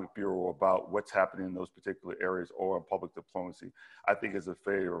Economic Bureau about what's happening in those particular areas or in public diplomacy, I think is a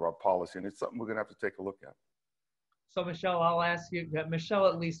failure of our policy. And it's something we're going to have to take a look at. So Michelle, I'll ask you, Michelle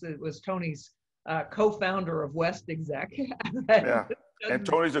at least was Tony's co-founder of West Exec. Yeah, and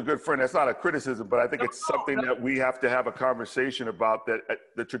Tony's a good friend. That's not a criticism, but I think it's something that we have to have a conversation about, that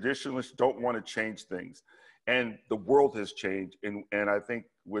the traditionalists don't want to change things. And the world has changed. And I think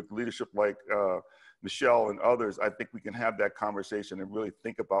with leadership like Michelle and others, I think we can have that conversation and really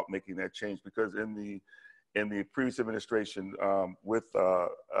think about making that change. Because in the previous administration with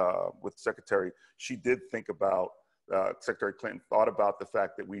Secretary, she did think about, Secretary Clinton thought about the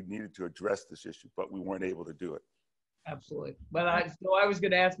fact that we needed to address this issue, but we weren't able to do it. Absolutely. But I was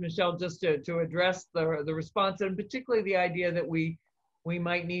going to ask Michelle just to address the response, and particularly the idea that we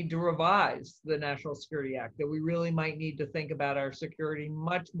might need to revise the National Security Act, that we really might need to think about our security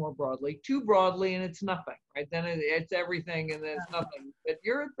much more broadly, too broadly, and it's nothing, right? Then it's everything and then it's nothing. But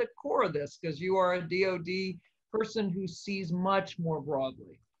you're at the core of this because you are a DOD person who sees much more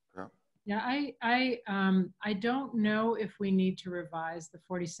broadly. Yeah, I don't know if we need to revise the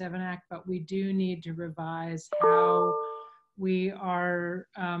 47 Act, but we do need to revise how we are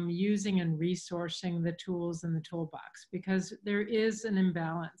using and resourcing the tools in the toolbox, because there is an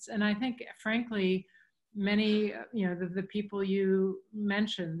imbalance. And I think, frankly, many, the people you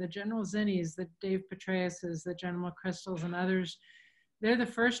mentioned, the General Zinnis, the Dave Petraeuses, the General McChrystals and others, they're the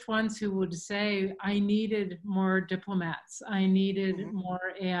first ones who would say, I needed more diplomats. I needed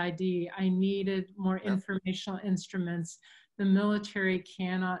more AID. I needed more informational instruments. The military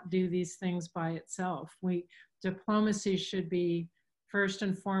cannot do these things by itself. Diplomacy should be first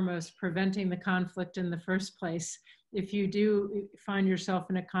and foremost preventing the conflict in the first place. If you do find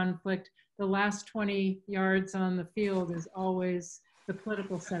yourself in a conflict, the last 20 yards on the field is always the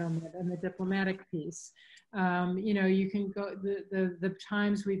political settlement and the diplomatic piece. You can go, the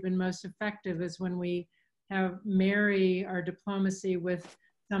times we've been most effective is when we marry our diplomacy with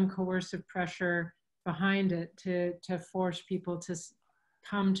some coercive pressure behind it to force people to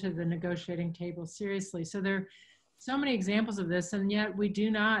come to the negotiating table seriously. So there are so many examples of this, and yet we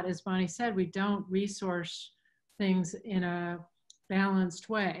do not, as Bonnie said, we don't resource things in a balanced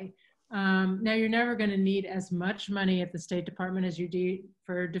way. Now, you're never going to need as much money at the State Department as you do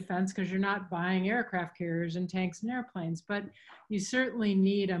for defense, because you're not buying aircraft carriers and tanks and airplanes, but you certainly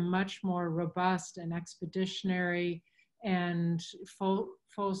need a much more robust and expeditionary and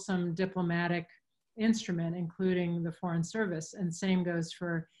fulsome diplomatic instrument, including the Foreign Service. And same goes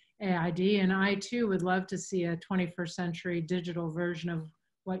for AID. And I too would love to see a 21st century digital version of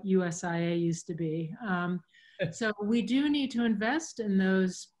what USIA used to be. So we do need to invest in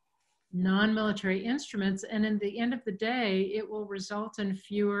those non-military instruments. And in the end of the day, it will result in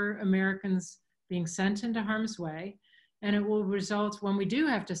fewer Americans being sent into harm's way. And it will result, when we do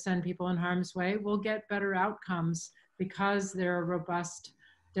have to send people in harm's way, we'll get better outcomes because there are robust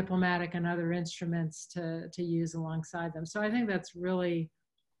diplomatic and other instruments to use alongside them. So I think that's really,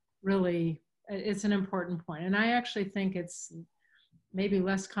 it's an important point. And I actually think it's maybe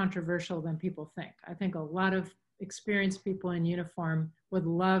less controversial than people think. I think a lot of experienced people in uniform would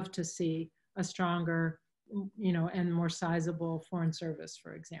love to see a stronger, and more sizable Foreign Service,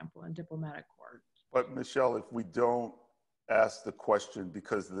 for example, and diplomatic corps. But Michelle, if we don't ask the question,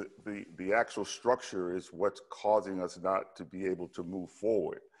 because the actual structure is what's causing us not to be able to move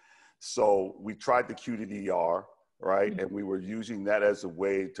forward. So we tried the QDDR, right? And we were using that as a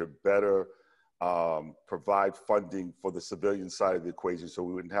way to better provide funding for the civilian side of the equation, so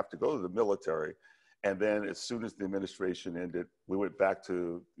we wouldn't have to go to the military. And then as soon as the administration ended, we went back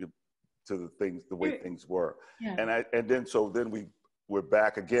to the way things were. Yeah. And then we're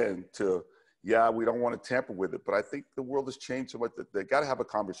back again to, yeah, we don't want to tamper with it, but I think the world has changed so much that they got to have a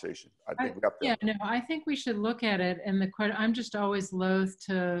conversation. I think we have to. I think we should look at it. And I'm just always loath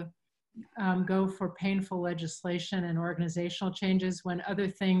to go for painful legislation and organizational changes when other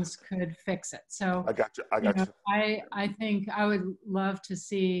things could fix it. So I got you. I think I would love to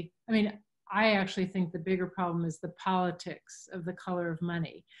see, I actually think the bigger problem is the politics of the color of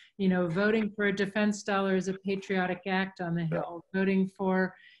money. Voting for a defense dollar is a patriotic act on the Hill. Yeah. Voting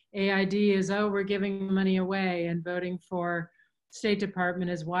for AID is, oh, we're giving money away. And voting for State Department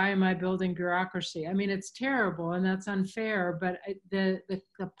is, why am I building bureaucracy? It's terrible and that's unfair, but the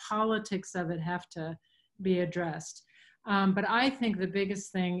politics of it have to be addressed. But I think the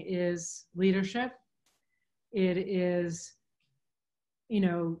biggest thing is leadership. It is,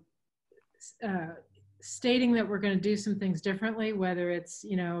 stating that we're going to do some things differently, whether it's,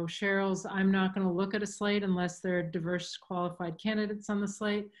 Cheryl's, I'm not going to look at a slate unless there are diverse qualified candidates on the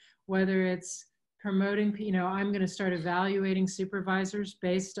slate, whether it's promoting, I'm going to start evaluating supervisors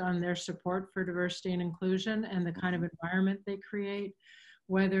based on their support for diversity and inclusion and the kind of environment they create,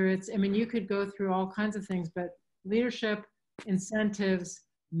 whether it's, you could go through all kinds of things, but leadership, incentives,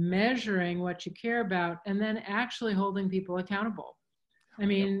 measuring what you care about, and then actually holding people accountable.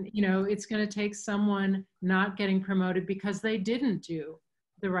 It's going to take someone not getting promoted because they didn't do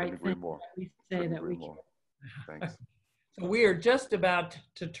the right thing that we say that we can. Thanks. So we are just about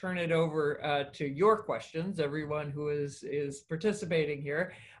to turn it over to your questions, everyone who is participating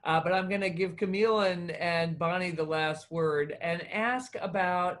here. But I'm going to give Camille and Bonnie the last word and ask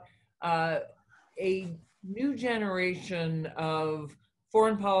about a new generation of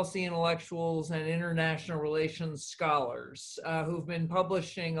foreign policy intellectuals and international relations scholars who've been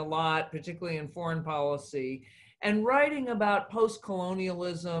publishing a lot, particularly in foreign policy, and writing about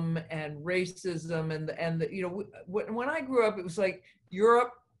post-colonialism and racism and when I grew up, it was like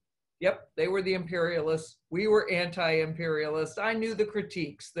Europe, yep, they were the imperialists. We were anti-imperialist. I knew the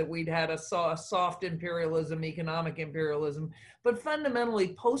critiques that we'd had a soft imperialism, economic imperialism, but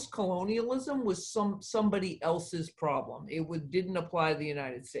fundamentally post-colonialism was somebody else's problem. It didn't apply to the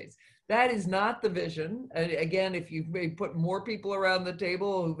United States. That is not the vision. And again, if you may put more people around the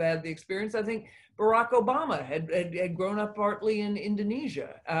table who've had the experience, I think Barack Obama had grown up partly in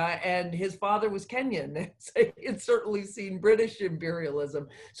Indonesia, and his father was Kenyan. He'd certainly seen British imperialism.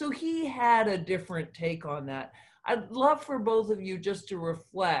 So he had a different take on that. I'd love for both of you just to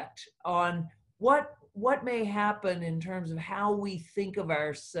reflect on what may happen in terms of how we think of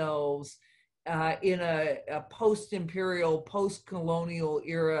ourselves in a post-imperial, post-colonial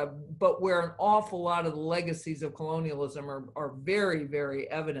era, but where an awful lot of the legacies of colonialism are very, very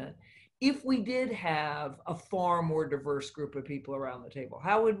evident. If we did have a far more diverse group of people around the table,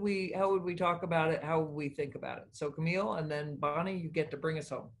 how would we talk about it? How would we think about it? So Camille, and then Bonnie, you get to bring us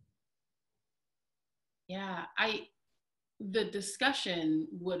home. Yeah, the discussion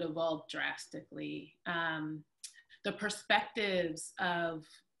would evolve drastically. The perspectives of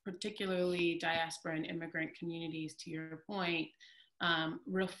particularly diaspora and immigrant communities, to your point,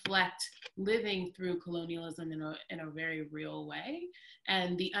 reflect living through colonialism in a very real way,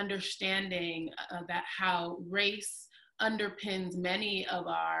 and the understanding that how race underpins many of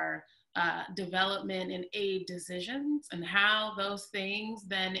our development and aid decisions, and how those things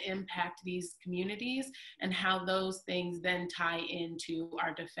then impact these communities, and how those things then tie into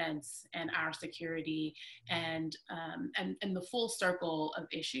our defense and our security and the full circle of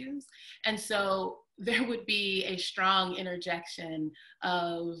issues. And so there would be a strong interjection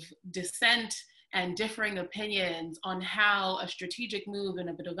of dissent and differing opinions on how a strategic move in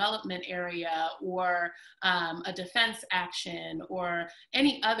a development area or a defense action or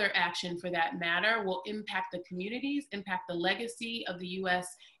any other action for that matter will impact the communities, impact the legacy of the US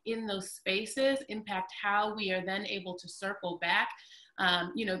in those spaces, impact how we are then able to circle back.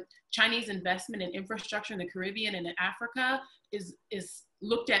 Chinese investment in infrastructure in the Caribbean and in Africa is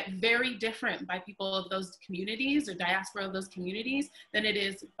looked at very different by people of those communities or diaspora of those communities than it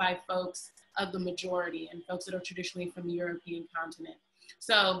is by folks of the majority and folks that are traditionally from the European continent.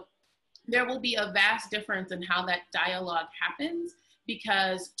 So there will be a vast difference in how that dialogue happens,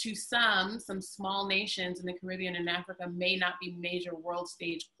 because to some small nations in the Caribbean and Africa may not be major world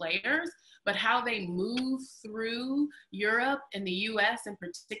stage players, but how they move through Europe and the US in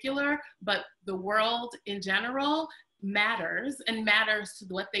particular, but the world in general, matters, and matters to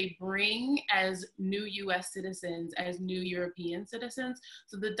what they bring as new US citizens, as new European citizens.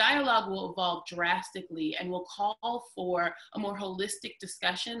 So the dialogue will evolve drastically and will call for a more holistic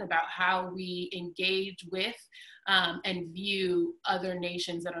discussion about how we engage with and view other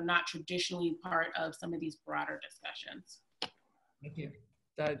nations that are not traditionally part of some of these broader discussions. Thank you.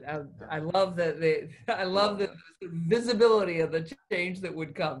 I love the visibility of the change that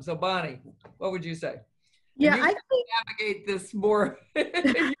would come. So Bonnie, what would you say? Yeah, I think navigate this more. You would have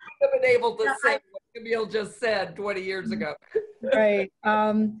been able to say what Camille just said 20 years ago. Right.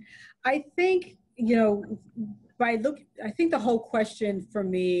 I think, I think the whole question for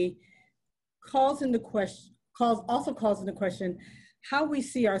me calls into question how we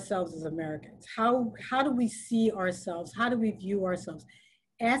see ourselves as Americans. How do we see ourselves? How do we view ourselves?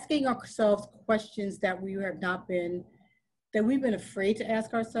 Asking ourselves questions that we've been afraid to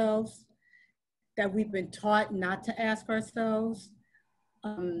ask ourselves, that we've been taught not to ask ourselves,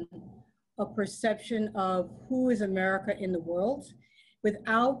 a perception of who is America in the world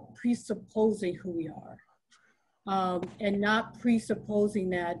without presupposing who we are, and not presupposing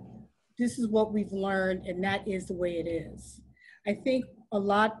that this is what we've learned and that is the way it is. I think a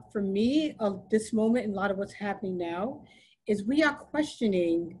lot for me of this moment and a lot of what's happening now is we are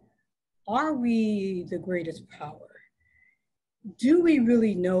questioning, are we the greatest power? Do we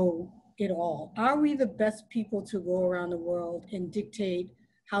really know it all? Are we the best people to go around the world and dictate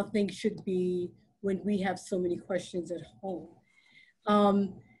how things should be when we have so many questions at home?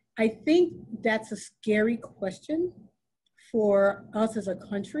 I think that's a scary question for us as a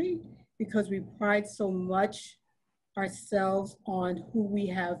country, because we pride so much ourselves on who we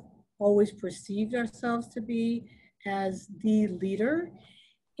have always perceived ourselves to be as the leader.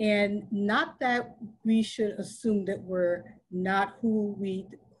 And not that we should assume that we're not who we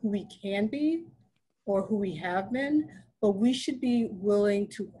can be or who we have been, but we should be willing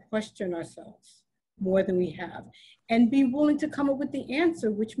to question ourselves more than we have, and be willing to come up with the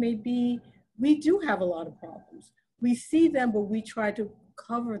answer, which may be, we do have a lot of problems. We see them, but we try to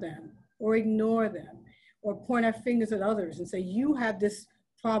cover them or ignore them or point our fingers at others and say, you have this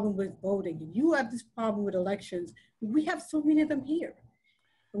problem with voting, and you have this problem with elections. We have so many of them here.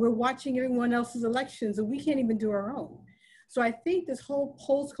 We're watching everyone else's elections and we can't even do our own. So I think this whole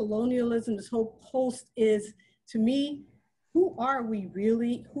post-colonialism, this whole post is, to me, who are we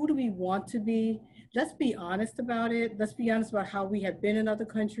really? Who do we want to be? Let's be honest about it. Let's be honest about how we have been in other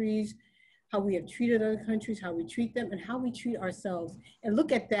countries, how we have treated other countries, how we treat them, and how we treat ourselves, and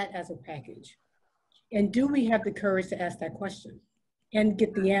look at that as a package. And do we have the courage to ask that question and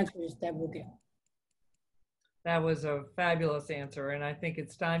get the answers that we'll get? That was a fabulous answer, and I think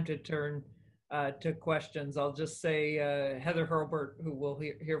it's time to turn to questions. I'll just say Heather Hurlbert, who we'll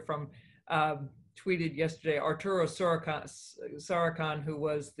hear from, tweeted yesterday, Arturo Saracan, who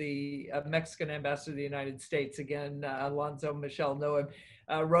was the Mexican ambassador to the United States, again, Alonzo, Michelle know him,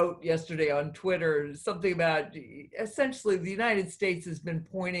 wrote yesterday on Twitter something about, essentially, the United States has been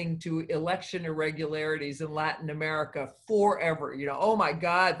pointing to election irregularities in Latin America forever. Oh my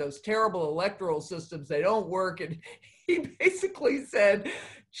God, those terrible electoral systems, they don't work. And he basically said,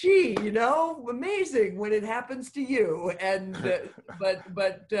 gee, you know, amazing when it happens to you. And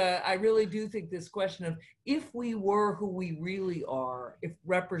but I really do think this question of if we were who we really are, if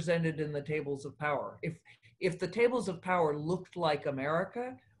represented in the tables of power, if the tables of power looked like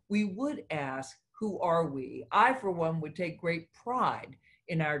America, we would ask, who are we? I, for one, would take great pride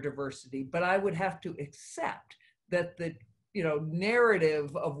in our diversity, but I would have to accept that the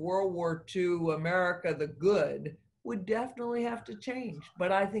narrative of World War II America the good would definitely have to change,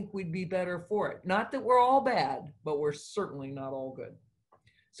 but I think we'd be better for it. Not that we're all bad, but we're certainly not all good.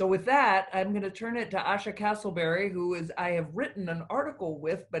 So with that, I'm going to turn it to Asha Castleberry, who I have written an article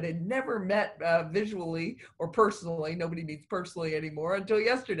with, but had never met visually or personally. Nobody meets personally anymore until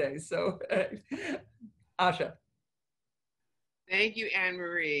yesterday. So Asha. Thank you,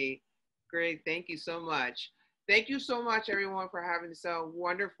 Anne-Marie. Great, thank you so much. Thank you so much, everyone, for having this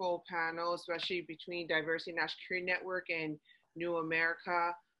wonderful panel, especially between Diversity and National Security Network and New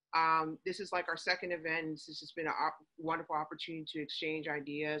America. This is like our second event. This has just been a wonderful opportunity to exchange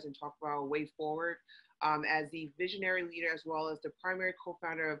ideas and talk about a way forward. As the visionary leader, as well as the primary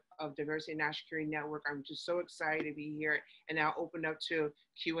co-founder of Diversity and National Security Network, I'm just so excited to be here and now open up to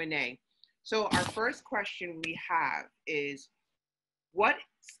Q&A. So our first question we have is, what's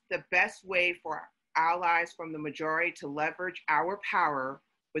the best way for allies from the majority to leverage our power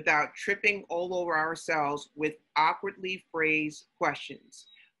without tripping all over ourselves with awkwardly phrased questions?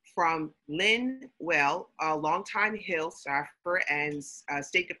 From Lynn Well, a longtime Hill staffer and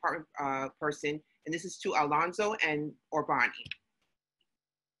State Department person, and this is to Alonzo and Orbani.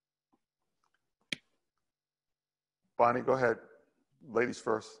 Bonnie, go ahead. Ladies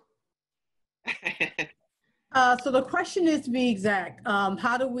first. So the question is, to be exact,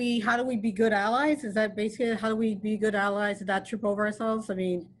 how do we be good allies? Is that basically how do we be good allies and not trip over ourselves? I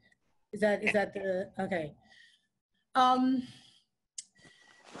mean, is that the okay?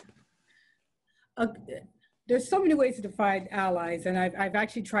 There's so many ways to define allies, and I've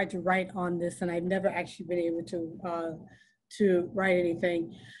actually tried to write on this, and I've never actually been able to write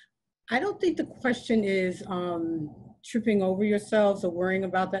anything. I don't think the question is tripping over yourselves or worrying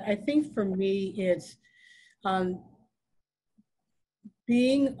about that. I think for me, it's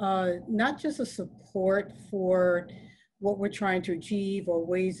being not just a support for what we're trying to achieve or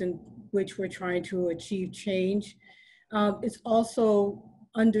ways in which we're trying to achieve change. It's also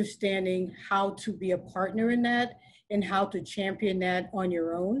understanding how to be a partner in that and how to champion that on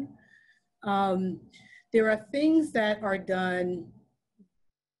your own. There are things that are done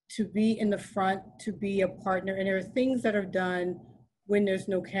to be in the front, to be a partner, and there are things that are done when there's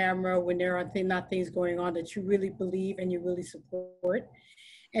no camera, when there are not things going on that you really believe and you really support.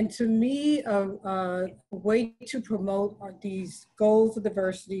 And to me, a way to promote these goals of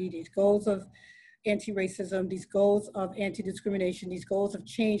diversity, these goals of anti-racism, these goals of anti-discrimination, these goals of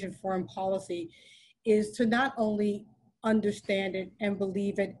change in foreign policy, is to not only understand it and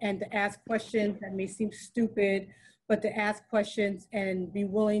believe it and to ask questions that may seem stupid, but to ask questions and be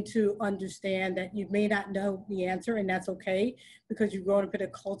willing to understand that you may not know the answer, and that's okay, because you've grown up in a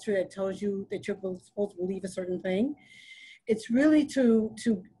culture that tells you that you're supposed to believe a certain thing. It's really to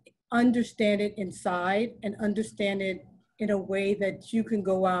understand it inside and understand it in a way that you can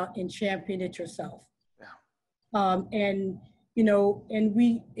go out and champion it yourself. Yeah. And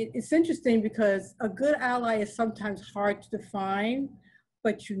it's interesting because a good ally is sometimes hard to define,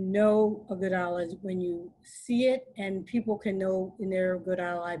 but you know a good ally when you see it, and people can know when they're a good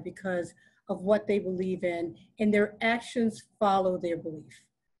ally because of what they believe in, and their actions follow their belief.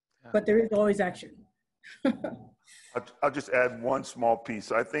 Yeah. But there is always action. I'll just add one small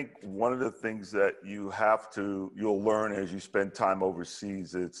piece. I think one of the things that you'll learn as you spend time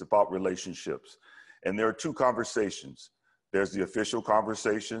overseas, it's about relationships. And there are two conversations. There's the official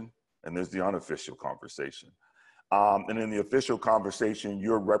conversation and there's the unofficial conversation. And in the official conversation,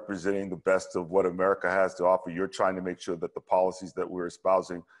 you're representing the best of what America has to offer. You're trying to make sure that the policies that we're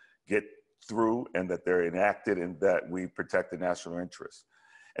espousing get through and that they're enacted and that we protect the national interest.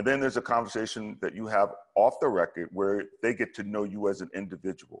 And then there's a conversation that you have off the record where they get to know you as an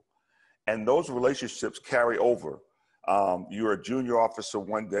individual. And those relationships carry over. You're a junior officer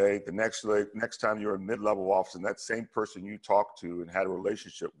one day, the next time you're a mid-level officer, and that same person you talked to and had a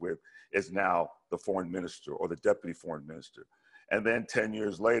relationship with is now the foreign minister or the deputy foreign minister. And then 10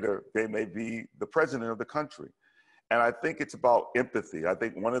 years later, they may be the president of the country. And I think it's about empathy. I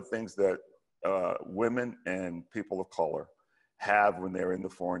think one of the things that women and people of color have when they're in the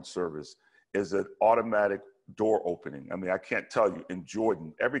foreign service is an automatic door opening. I mean, I can't tell you, in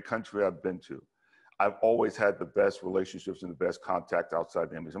Jordan, every country I've been to, I've always had the best relationships and the best contact outside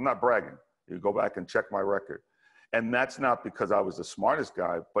the embassy. I'm not bragging. You go back and check my record. And that's not because I was the smartest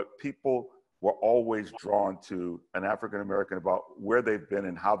guy, but people were always drawn to an African-American about where they've been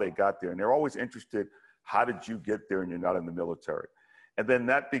and how they got there. And they're always interested, how did you get there and you're not in the military? And then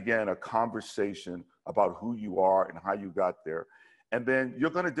that began a conversation about who you are and how you got there. And then you're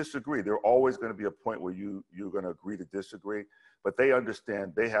going to disagree. There's always going to be a point where you're going to agree to disagree, but they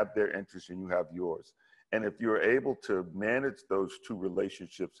understand they have their interests and you have yours. And if you're able to manage those two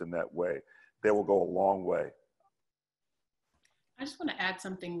relationships in that way, they will go a long way. I just want to add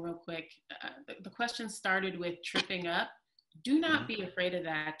something real quick. The question started with tripping up. Do not be afraid of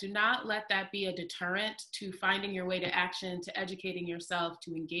that. Do not let that be a deterrent to finding your way to action, to educating yourself,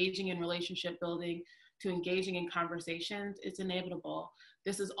 to engaging in relationship building, to engaging in conversations. It's inevitable.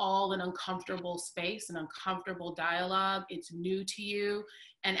 This is all an uncomfortable space, an uncomfortable dialogue. It's new to you.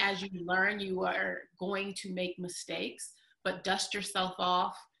 And as you learn, you are going to make mistakes, but dust yourself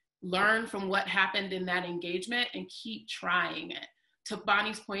off, learn from what happened in that engagement, and keep trying it. To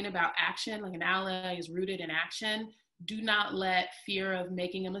Bonnie's point about action, like an ally is rooted in action. Do not let fear of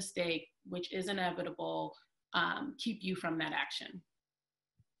making a mistake, which is inevitable, keep you from that action.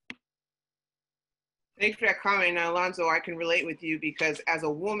 Thanks for that comment, Alonzo. I can relate with you because as a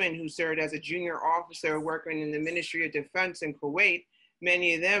woman who served as a junior officer working in the Ministry of Defense in Kuwait,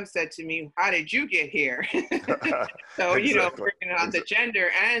 many of them said to me, how did you get here? So, you know, bringing out the gender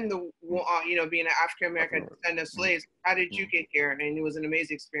and the, you know, being an African-American descendant of slaves, how did you get here? And it was an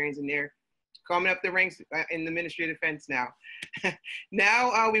amazing experience in there. Coming up the ranks in the Ministry of Defense now.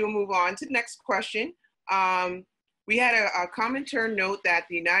 Now we will move on to the next question. We had a commenter note that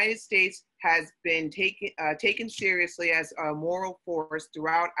the United States has been taken seriously as a moral force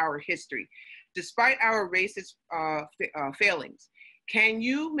throughout our history, despite our racist failings. Can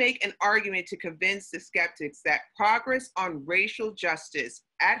you make an argument to convince the skeptics that progress on racial justice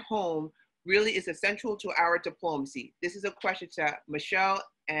at home really is essential to our diplomacy? This is a question to Michelle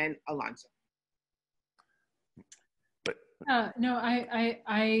and Alonzo. No,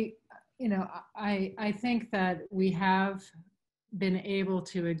 I think that we have been able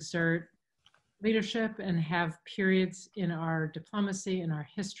to exert leadership and have periods in our diplomacy, in our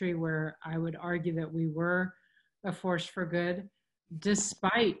history, where I would argue that we were a force for good,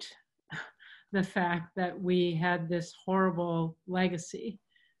 despite the fact that we had this horrible legacy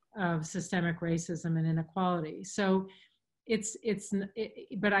of systemic racism and inequality. So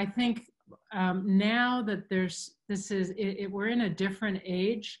but I think now that we're in a different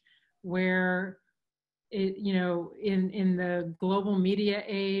age where in the global media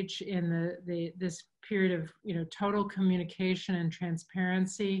age, in this period of total communication and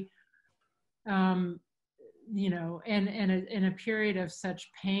transparency, and in a period of such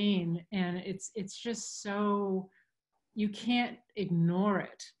pain, and it's just so, you can't ignore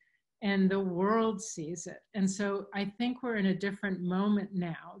it, and the world sees it. And so I think we're in a different moment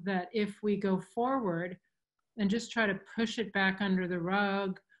now, that if we go forward and just try to push it back under the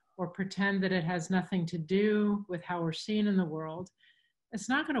rug or pretend that it has nothing to do with how we're seen in the world, it's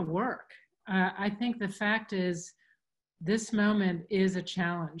not going to work. I think the fact is, this moment is a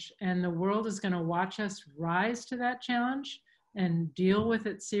challenge, and the world is going to watch us rise to that challenge and deal with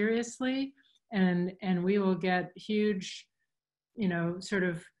it seriously, and we will get huge, sort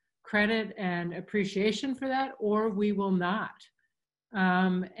of credit and appreciation for that, or we will not.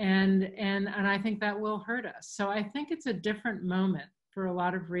 And I think that will hurt us. So I think it's a different moment for a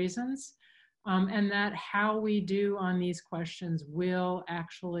lot of reasons, and that how we do on these questions will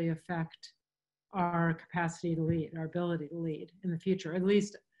actually affect our capacity to lead, our ability to lead in the future, at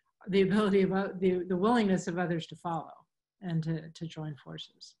least the ability of the willingness of others to follow and to join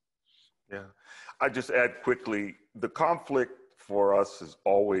forces. Yeah, I just add quickly, the conflict for us has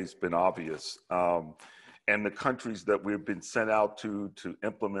always been obvious. And the countries that we've been sent out to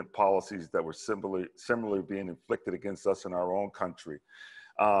implement policies that were similarly being inflicted against us in our own country.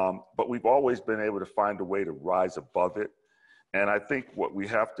 But we've always been able to find a way to rise above it. And I think what we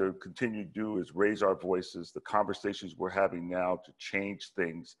have to continue to do is raise our voices, the conversations we're having now, to change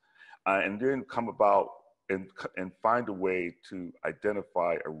things, and then come about and find a way to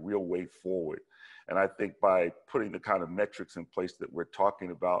identify a real way forward. And I think by putting the kind of metrics in place that we're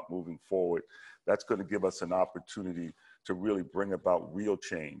talking about moving forward, that's going to give us an opportunity to really bring about real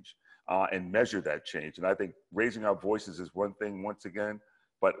change and measure that change. And I think raising our voices is one thing, once again,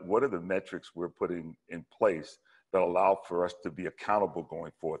 but what are the metrics we're putting in place that allow for us to be accountable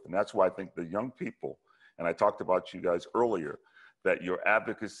going forth? And that's why I think the young people, and I talked about you guys earlier, that your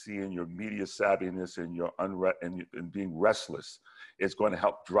advocacy and your media savviness and your and being restless is going to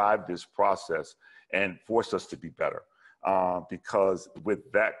help drive this process and force us to be better. Because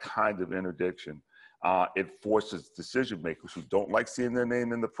with that kind of interdiction, it forces decision makers who don't like seeing their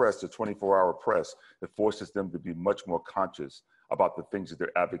name in the press, the 24-hour press, it forces them to be much more conscious about the things that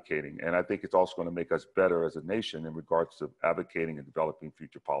they're advocating. And I think it's also going to make us better as a nation in regards to advocating and developing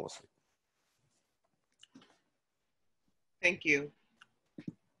future policy. Thank you.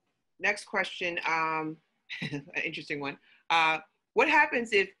 Next question, an interesting one. What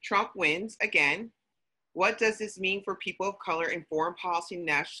happens if Trump wins again? What does this mean for people of color in foreign policy and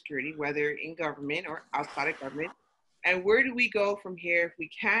national security, whether in government or outside of government? And where do we go from here if we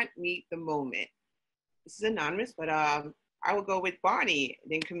can't meet the moment? This is anonymous, but I will go with Bonnie,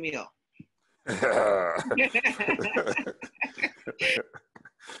 then Camille.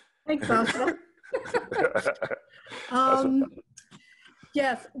 Thanks, Sasha.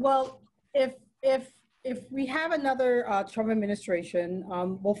 Yes, well, if we have another Trump administration,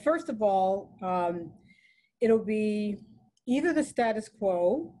 well, first of all, it'll be either the status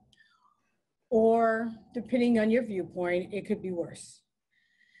quo or, depending on your viewpoint, it could be worse.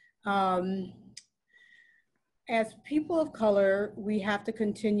 As people of color, we have to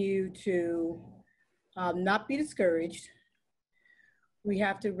continue to not be discouraged. We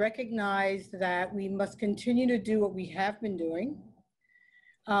have to recognize that we must continue to do what we have been doing.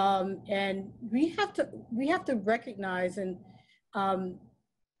 And we have to recognize, and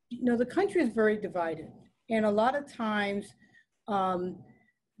you know, the country is very divided. And a lot of times,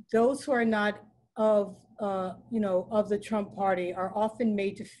 those who are not of, you know, of the Trump party are often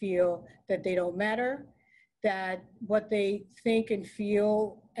made to feel that they don't matter, that what they think and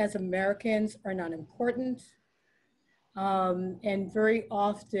feel as Americans are not important. And very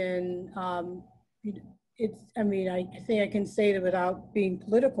often, it's, I mean, I think I can say that without being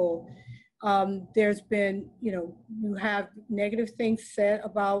political, there's been, you know, you have negative things said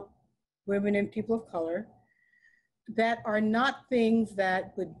about women and people of color that are not things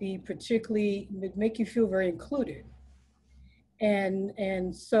that would be particularly, would make you feel very included.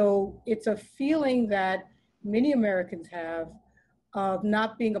 And so it's a feeling that many Americans have of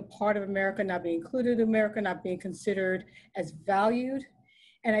not being a part of America, not being included in America, not being considered as valued.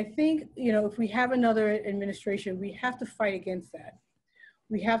 And I think, you know, if we have another administration, we have to fight against that.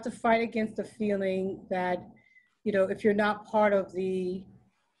 We have to fight against the feeling that, you know, if you're not part of the,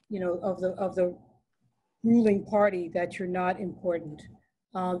 you know, of the ruling party, that you're not important.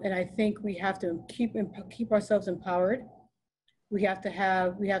 And I think we have to keep ourselves empowered. We have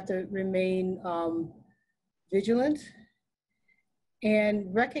to remain vigilant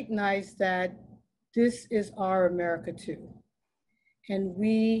and recognize that this is our America too. And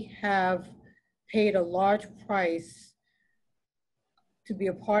we have paid a large price to be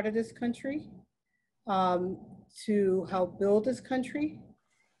a part of this country, to help build this country,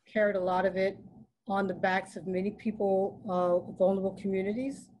 carried a lot of it on the backs of many people, vulnerable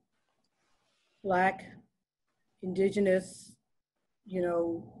communities, Black, Indigenous, you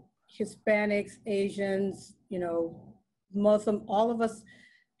know, Hispanics, Asians, you know, Muslim, all of us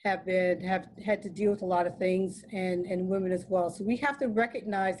have had to deal with a lot of things, and women as well. So we have to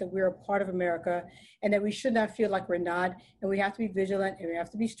recognize that we're a part of America and that we should not feel like we're not, and we have to be vigilant, and we have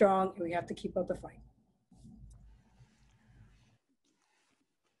to be strong, and we have to keep up the fight.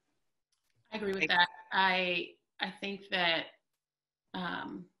 I agree with that. I think that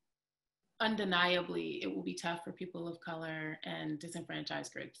undeniably it will be tough for people of color and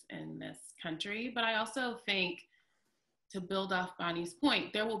disenfranchised groups in this country, but I also think, to build off Bonnie's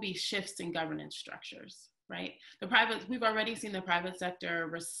point, there will be shifts in governance structures, right? We've already seen the private sector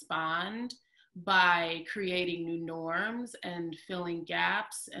respond by creating new norms and filling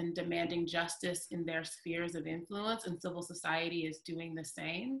gaps and demanding justice in their spheres of influence, and civil society is doing the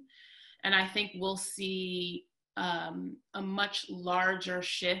same. And I think we'll see a much larger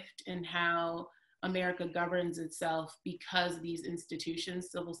shift in how America governs itself, because these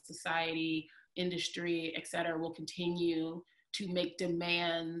institutions, civil society, industry, et cetera, will continue to make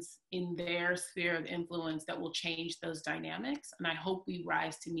demands in their sphere of influence that will change those dynamics. And I hope we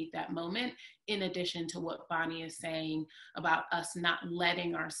rise to meet that moment, in addition to what Bonnie is saying about us not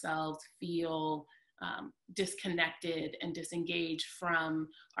letting ourselves feel disconnected and disengaged from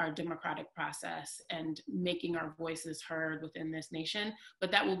our democratic process and making our voices heard within this nation.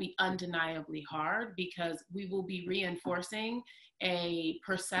 But that will be undeniably hard, because we will be reinforcing a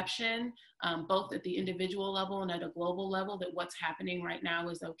perception, both at the individual level and at a global level, that what's happening right now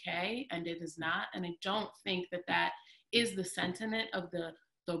is okay, and it is not. And I don't think that that is the sentiment of the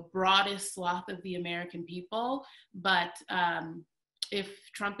broadest swath of the American people. But if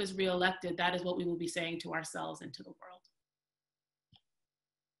Trump is reelected, that is what we will be saying to ourselves and to the world.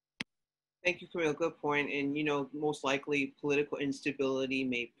 Thank you, Camille. Good point. And, you know, most likely political instability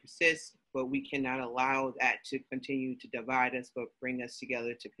may persist but we cannot allow that to continue to divide us, but bring us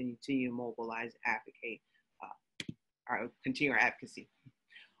together to continue to mobilize, advocate, continue our advocacy.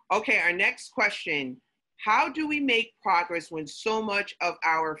 Okay, our next question. How do we make progress when so much of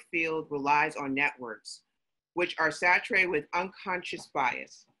our field relies on networks, which are saturated with unconscious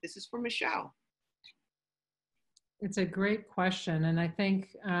bias? This is for Michelle. It's a great question. And I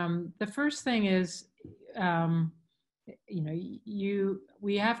think the first thing is,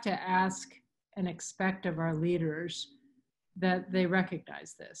 we have to ask and expect of our leaders that they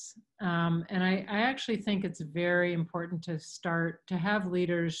recognize this. And I actually think it's very important to start to have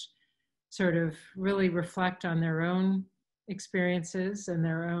leaders sort of really reflect on their own experiences and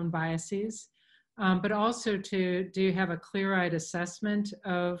their own biases, but also to have a clear-eyed assessment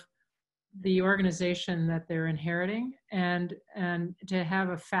of the organization that they're inheriting, and to have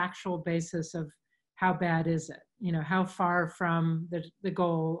a factual basis of how bad is it? How far from the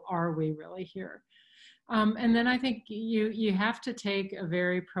goal are we really here? And then I think you have to take a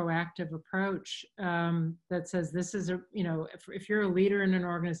very proactive approach that says this is if you're a leader in an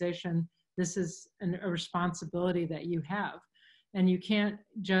organization, this is a responsibility that you have, and you can't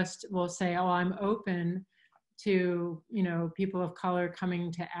just say, oh, I'm open to people of color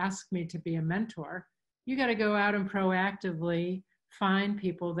coming to ask me to be a mentor. You got to go out and proactively find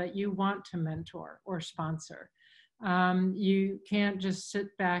people that you want to mentor or sponsor. You can't just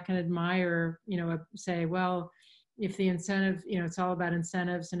sit back and admire, say, well, if the incentive, it's all about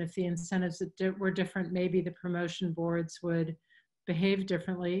incentives, and if the incentives were different, maybe the promotion boards would behave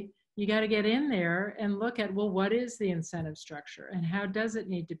differently. You got to get in there and look at, well, what is the incentive structure and how does it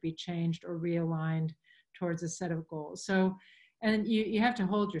need to be changed or realigned towards a set of goals? So, and you have to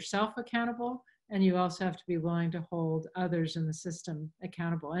hold yourself accountable, and you also have to be willing to hold others in the system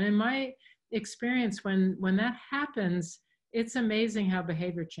accountable. And in my experience, when that happens, it's amazing how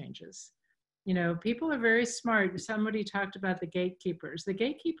behavior changes. People are very smart. Somebody talked about the gatekeepers. The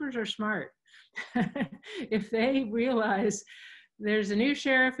gatekeepers are smart. If they realize there's a new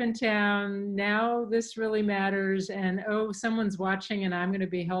sheriff in town, now this really matters, and oh, someone's watching and I'm going to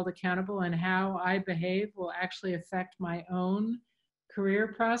be held accountable, and how I behave will actually affect my own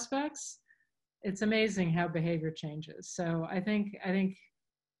career prospects. It's amazing how behavior changes. So I think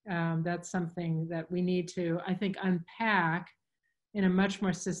that's something that we need to, unpack in a much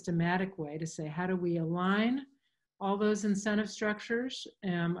more systematic way to say, how do we align all those incentive structures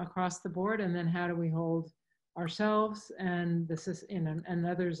across the board, and then how do we hold ourselves and and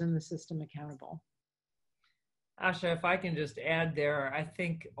others in the system accountable? Asha, if I can just add there, I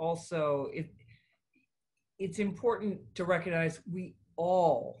think also it's important to recognize we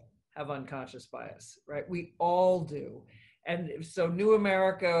all have unconscious bias, right? We all do. And so New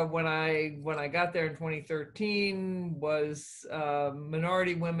America, when I got there in 2013, was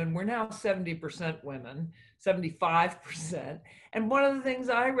minority women. We're now 70% women, 75%. And one of the things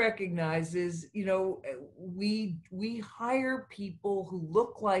I recognize is, we hire people who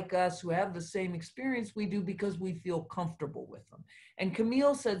look like us, who have the same experience we do, because we feel comfortable with them. And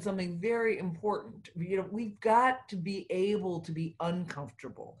Camille said something very important. We've got to be able to be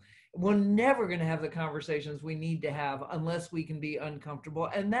uncomfortable. We're never going to have the conversations we need to have unless we can be uncomfortable.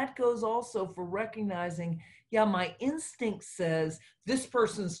 And that goes also for recognizing, yeah, my instinct says this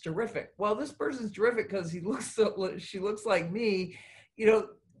person's terrific. Well, this person's terrific because she looks like me.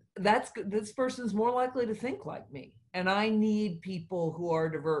 This person's more likely to think like me. And I need people who are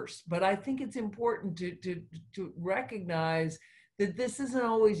diverse. But I think it's important to recognize that this isn't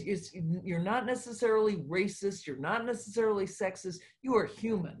always, you're not necessarily racist, you're not necessarily sexist, you are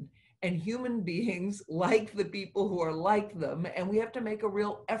human. And human beings like the people who are like them, and we have to make a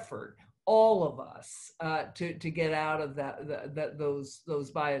real effort, all of us, to get out of those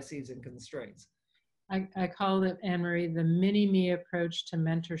biases and constraints. I call it, Anne-Marie, the mini-me approach to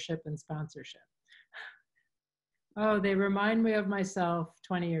mentorship and sponsorship. Oh, they remind me of myself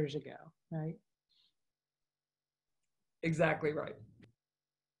 20 years ago, right? Exactly right.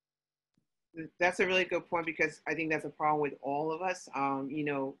 That's a really good point, because I think that's a problem with all of us, and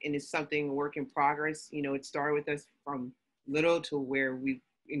it's something, a work in progress. It started with us from little to where we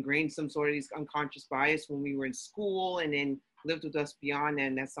ingrained some sort of these unconscious bias when we were in school, and then lived with us beyond that,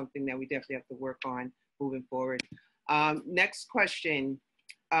 and that's something that we definitely have to work on moving forward. Next question.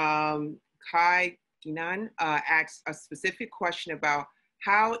 Kai Ginan asks a specific question about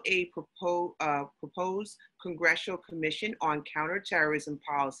how a proposed congressional commission on counterterrorism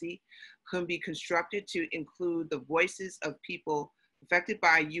policy can be constructed to include the voices of people affected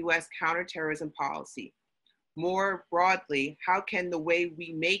by U.S. counterterrorism policy. More broadly, how can the way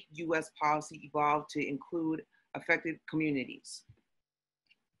we make U.S. policy evolve to include affected communities?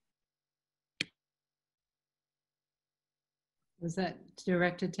 Was that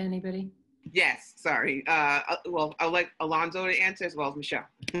directed to anybody? Yes, sorry. Well, I'd like Alonzo to answer as well as Michelle.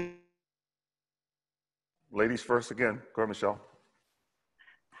 Ladies first again. Go ahead, Michelle.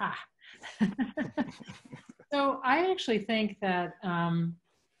 Ha. So I actually think that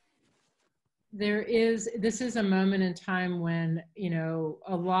this is a moment in time when,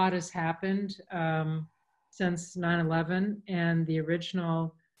 a lot has happened since 9/11 and the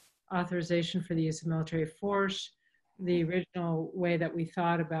original authorization for the use of military force, the original way that we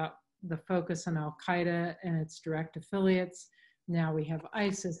thought about the focus on Al-Qaeda and its direct affiliates. Now we have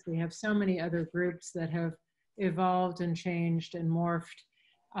ISIS, we have so many other groups that have evolved and changed and morphed.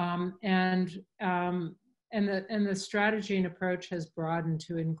 And the strategy and approach has broadened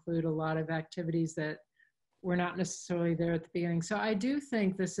to include a lot of activities that were not necessarily there at the beginning. So I do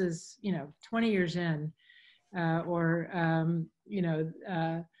think this is, 20 years in,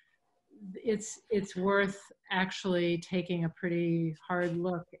 it's worth actually taking a pretty hard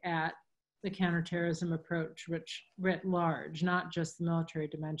look at the counterterrorism approach, which writ large, not just the military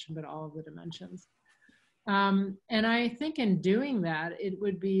dimension, but all of the dimensions. And I think in doing that, it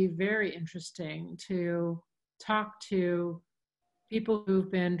would be very interesting to talk to people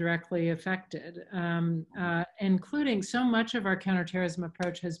who've been directly affected, including so much of our counterterrorism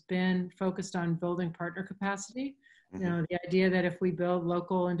approach has been focused on building partner capacity. The idea that if we build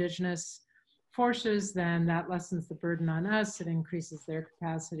local indigenous forces, then that lessens the burden on us. It increases their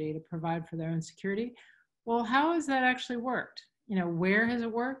capacity to provide for their own security. Well, how has that actually worked? Where has it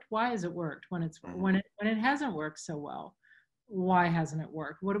worked? Why has it worked? When it hasn't worked so well, why hasn't it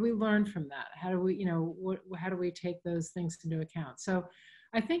worked? What do we learn from that? How do we, how do we take those things into account? So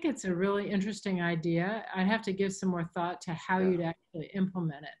I think it's a really interesting idea. I'd have to give some more thought to how you'd actually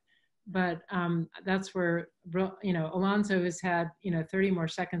implement it. But that's where, Alonzo has had, 30 more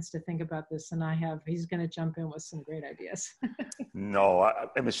seconds to think about this than I have. He's going to jump in with some great ideas. No,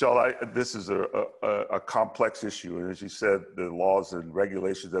 and Michelle, this is a complex issue. And as you said, the laws and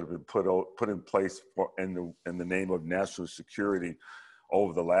regulations that have been put in place in the name of national security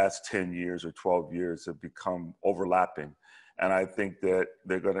over the last 10 years or 12 years have become overlapping. And I think that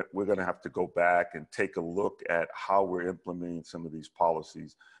we're gonna have to go back and take a look at how we're implementing some of these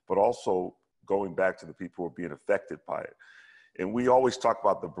policies, but also going back to the people who are being affected by it. And we always talk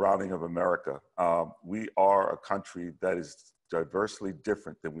about the browning of America. We are a country that is diversely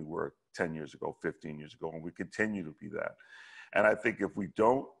different than we were 10 years ago, 15 years ago, and we continue to be that. And I think if we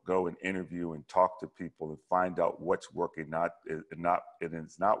don't go and interview and talk to people and find out what's working, and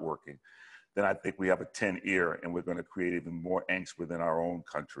it's not working, then I think we have a 10 ear, and we're going to create even more angst within our own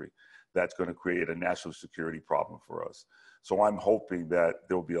country. That's going to create a national security problem for us. So I'm hoping that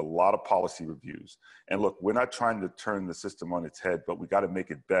there'll be a lot of policy reviews. And look, we're not trying to turn the system on its head, but we got to make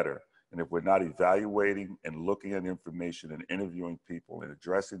it better. And if we're not evaluating and looking at information and interviewing people and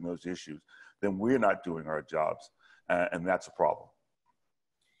addressing those issues, then we're not doing our jobs. And that's a problem.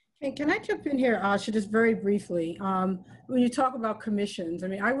 Hey, can I jump in here, Asha, just very briefly? When you talk about commissions, I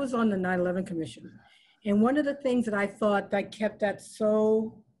mean, I was on the 9/11 Commission. And one of the things that I thought that kept that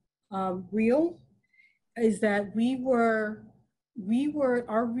so real is that the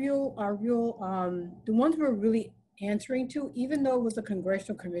ones we were really answering to, even though it was a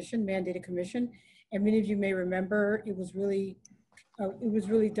congressional commission, mandated commission, and many of you may remember it was really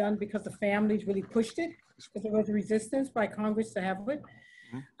done because the families really pushed it, because there was a resistance by Congress to have it.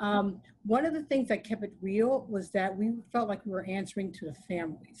 One of the things that kept it real was that we felt like we were answering to the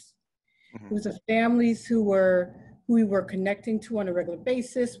families. It was the families who we were connecting to on a regular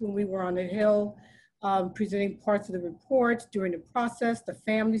basis when we were on the Hill, presenting parts of the reports during the process. The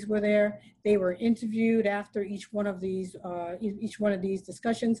families were there. They were interviewed after each one of these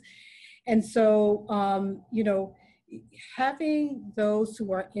discussions. And so, having those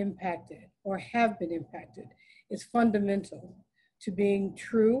who are impacted or have been impacted is fundamental to being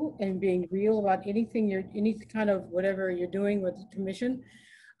true and being real about any kind of whatever you're doing with the commission.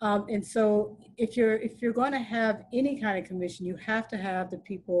 And so if you're going to have any kind of commission, you have to have the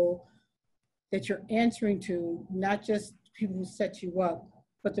people that you're answering to, not just people who set you up,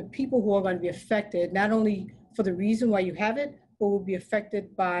 but the people who are going to be affected, not only for the reason why you have it, but will be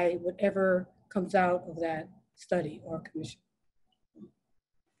affected by whatever comes out of that study or commission.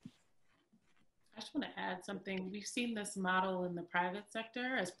 I just want to add something. We've seen this model in the private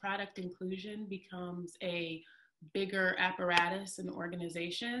sector as product inclusion becomes a bigger apparatus in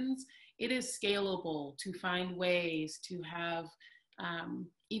organizations. It is scalable to find ways to have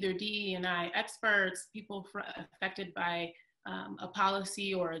either DE&I experts, people affected by a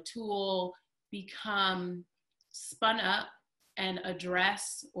policy or a tool become spun up and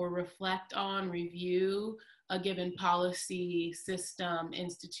address or reflect on, review a given policy, system,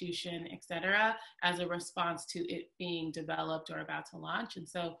 institution, et cetera, as a response to it being developed or about to launch. And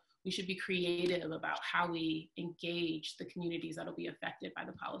so we should be creative about how we engage the communities that'll be affected by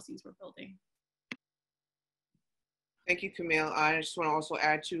the policies we're building. Thank you, Camille. I just want to also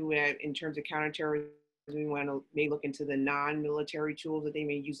add to it in terms of counterterrorism, we want to may look into the non-military tools that they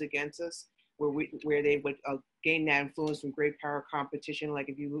may use against us, where they would gain that influence from great power competition. Like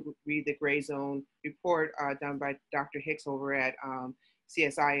if you read the Gray Zone report done by Dr. Hicks over at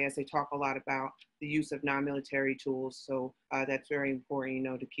CSIS, they talk a lot about the use of non-military tools. So that's very important, you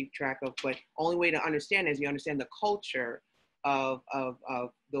know, to keep track of. But only way to understand is you understand the culture of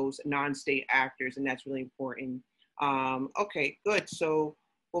those non-state actors, and that's really important. Okay, good. So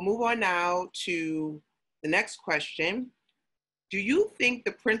we'll move on now to the next question. Do you think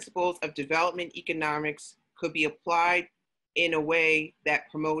the principles of development economics could be applied in a way that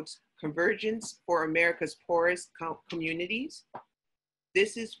promotes convergence for America's poorest communities?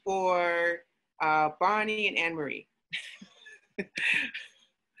 This is for Bonnie and Anne-Marie.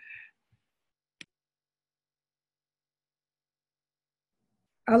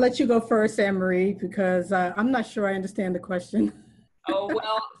 I'll let you go first, Anne-Marie, because I'm not sure I understand the question. Oh,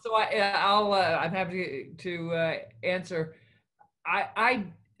 well, so I'm happy to answer.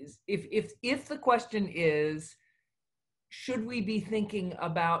 If the question is, should we be thinking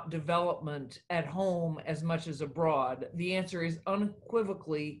about development at home as much as abroad? The answer is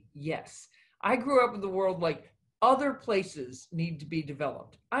unequivocally yes. I grew up in the world like other places need to be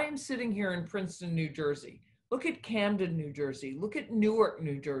developed. I am sitting here in Princeton, New Jersey. Look at Camden, New Jersey. Look at Newark,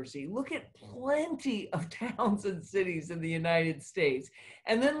 New Jersey. Look at plenty of towns and cities in the United States.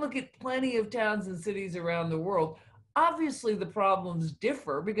 And then look at plenty of towns and cities around the world. Obviously, the problems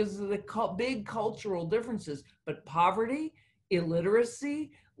differ because of the big cultural differences, but poverty,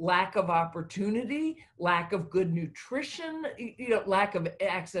 illiteracy, lack of opportunity, lack of good nutrition, lack of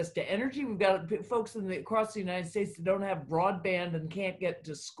access to energy. We've got folks across the United States that don't have broadband and can't get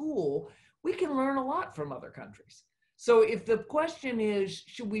to school. We can learn a lot from other countries. So if the question is,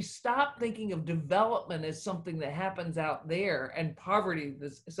 should we stop thinking of development as something that happens out there and poverty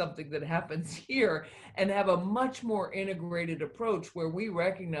is something that happens here, and have a much more integrated approach where we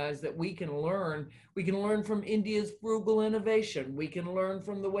recognize that we can learn from India's frugal innovation. We can learn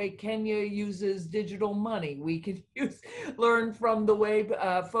from the way Kenya uses digital money. We can learn from the way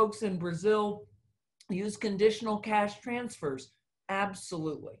folks in Brazil use conditional cash transfers.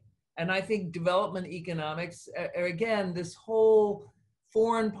 Absolutely. And I think development economics, again, this whole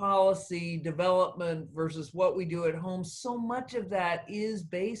foreign policy development versus what we do at home, so much of that is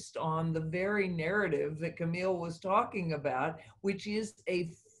based on the very narrative that Camille was talking about, which is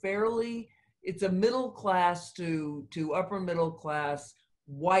it's a middle class to upper middle class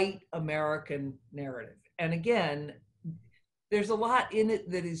white American narrative. And again, there's a lot in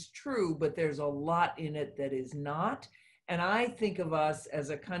it that is true, but there's a lot in it that is not. And I think of us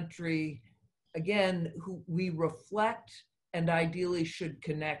as a country, again, who we reflect and ideally should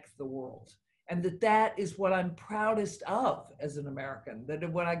connect the world. And that is what I'm proudest of as an American, that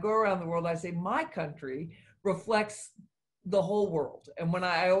when I go around the world, I say my country reflects the whole world. And when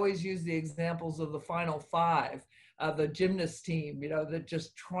I always use the examples of the Final Five, the gymnast team, that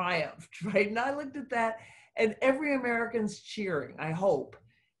just triumphed, right? And I looked at that and every American's cheering, I hope.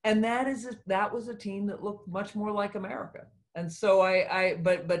 And that was a team that looked much more like America. And so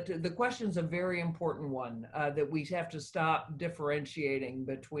but the question's a very important one, that we have to stop differentiating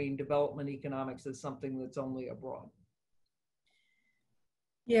between development economics as something that's only abroad.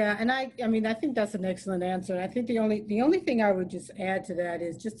 Yeah, and I think that's an excellent answer. And I think the only thing I would just add to that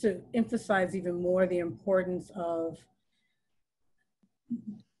is just to emphasize even more the importance of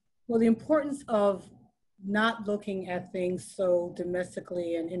not looking at things so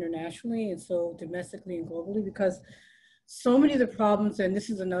domestically and internationally and so domestically and globally, because so many of the problems, and this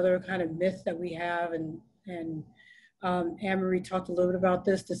is another kind of myth that we have, and Anne-Marie talked a little bit about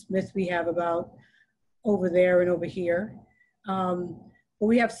this myth we have about over there and over here. But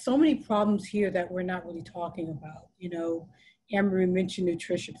we have so many problems here that we're not really talking about. Anne-Marie mentioned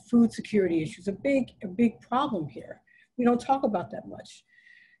nutrition, food security issues, a big problem here. We don't talk about that much.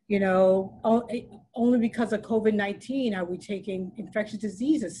 Only because of COVID-19 are we taking infectious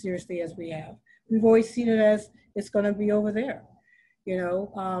disease as seriously as we have. We've always seen it as it's going to be over there.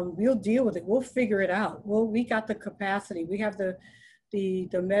 We'll deal with it. We'll figure it out. We got the capacity. We have the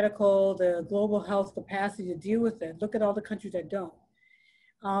medical, the global health capacity to deal with it. Look at all the countries that don't.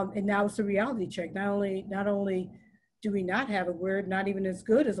 And now it's a reality check. Not only do we not have it, we're not even as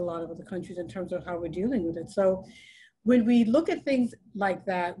good as a lot of other countries in terms of how we're dealing with it. So when we look at things like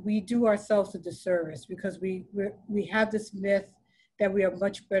that, we do ourselves a disservice because we have this myth that we are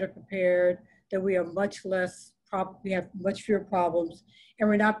much better prepared, that we are much less, we have much fewer problems, and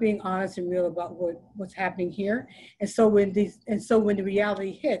we're not being honest and real about what's happening here. And so when the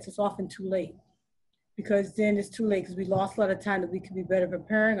reality hits, it's often too late, because then it's too late because we lost a lot of time that we could be better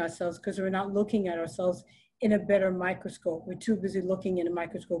preparing ourselves because we're not looking at ourselves in a better microscope. We're too busy looking in a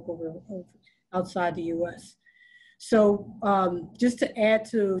microscope over outside the US. So just to add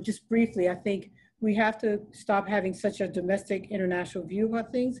to, just briefly, I think we have to stop having such a domestic international view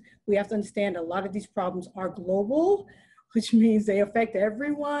about things. We have to understand a lot of these problems are global, which means they affect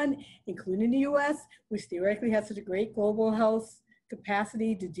everyone, including the US, which theoretically has such a great global health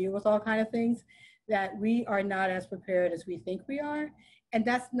capacity to deal with all kinds of things, that we are not as prepared as we think we are. And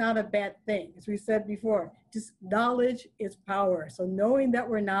that's not a bad thing. As we said before, just knowledge is power. So knowing that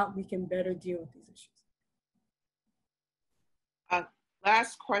we're not, we can better deal with these issues.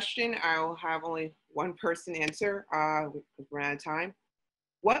 Last question, I will have only one person answer. We're out of time.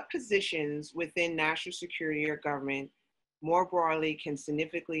 What positions within national security or government more broadly can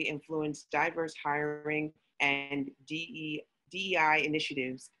significantly influence diverse hiring and DEI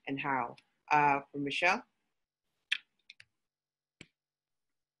initiatives, and how? From Michelle?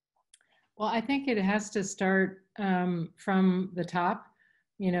 Well, I think it has to start from the top.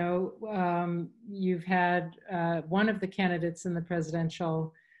 You know, you've had one of the candidates in the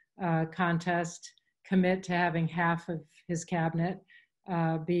presidential contest commit to having half of his cabinet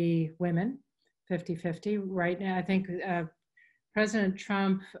be women, 50-50. Right now, I think President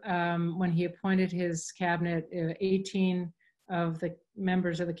Trump, when he appointed his cabinet, 18 of the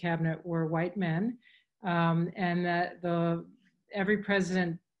members of the cabinet were white men, and that every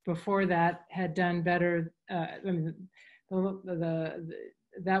president before that had done better. I mean,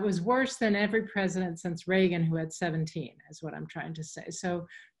 that was worse than every president since Reagan, who had 17, is what I'm trying to say. So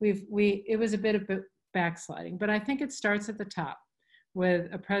it was a bit of backsliding, but I think it starts at the top with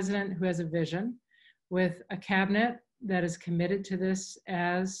a president who has a vision, with a cabinet that is committed to this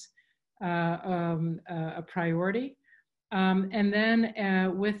as a priority, and then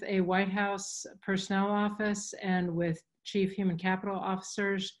with a White House personnel office and with chief human capital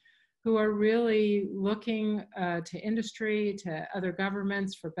officers who are really looking to industry, to other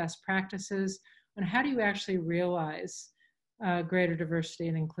governments for best practices on how do you actually realize greater diversity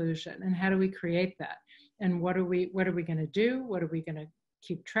and inclusion, and how do we create that, and what are we going to do, what are we going to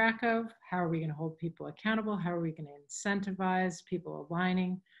keep track of, how are we going to hold people accountable, how are we going to incentivize people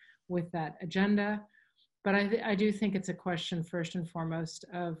aligning with that agenda. But I do think it's a question first and foremost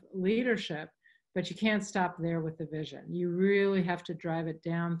of leadership. But you can't stop there with the vision. You really have to drive it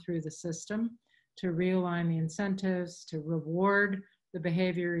down through the system to realign the incentives, to reward the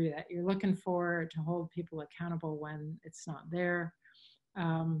behavior that you're looking for, to hold people accountable when it's not there.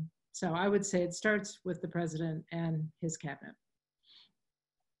 So I would say it starts with the president and his cabinet.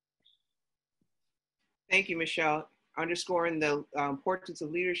 Thank you, Michelle. Underscoring the importance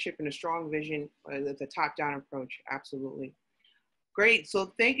of leadership and a strong vision, the top-down approach, absolutely. Great,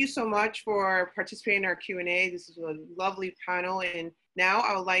 so thank you so much for participating in our Q&A. This is a lovely panel, and now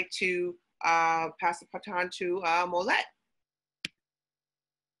I would like to pass the baton to Molette.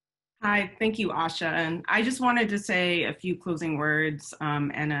 Hi, thank you, Asha. And I just wanted to say a few closing words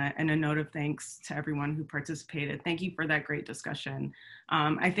and a note of thanks to everyone who participated. Thank you for that great discussion.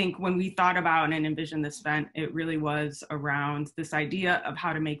 I think when we thought about and envisioned this event, it really was around this idea of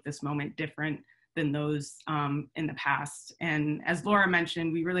how to make this moment different than those in the past. And as Laura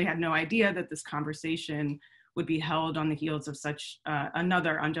mentioned, we really had no idea that this conversation would be held on the heels of such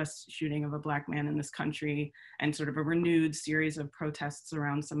another unjust shooting of a Black man in this country, and sort of a renewed series of protests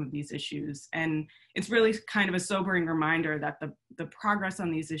around some of these issues. And it's really kind of a sobering reminder that the progress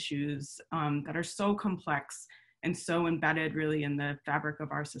on these issues that are so complex and so embedded really in the fabric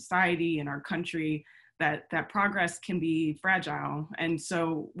of our society and our country, that progress can be fragile. And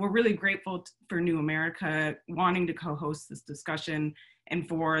so we're really grateful for New America wanting to co-host this discussion, and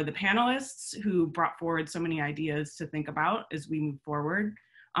for the panelists who brought forward so many ideas to think about as we move forward.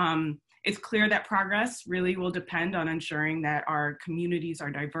 It's clear that progress really will depend on ensuring that our communities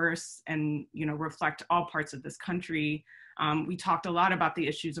are diverse and reflect all parts of this country. We talked a lot about the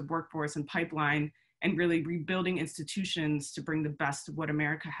issues of workforce and pipeline, and really rebuilding institutions to bring the best of what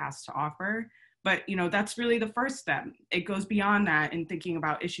America has to offer. But that's really the first step. It goes beyond that in thinking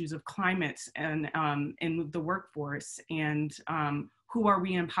about issues of climate and in the workforce, and who are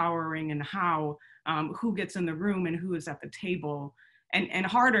we empowering and how, who gets in the room and who is at the table. And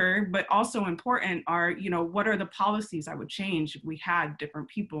harder, but also important are, what are the policies I would change if we had different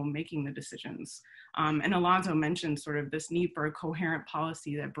people making the decisions? And Alonzo mentioned sort of this need for a coherent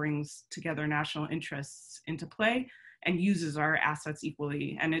policy that brings together national interests into play and uses our assets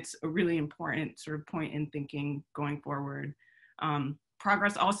equally. And it's a really important sort of point in thinking going forward.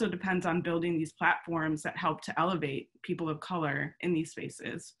 Progress also depends on building these platforms that help to elevate people of color in these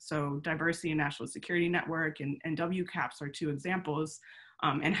spaces. So Diversity and National Security Network and WCAPS are two examples,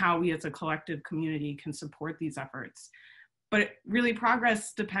 and how we as a collective community can support these efforts. But really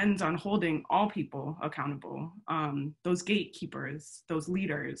progress depends on holding all people accountable, those gatekeepers, those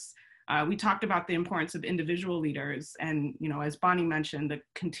leaders. We talked about the importance of individual leaders and, as Bonnie mentioned, the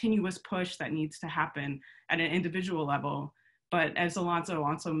continuous push that needs to happen at an individual level. But as Alonzo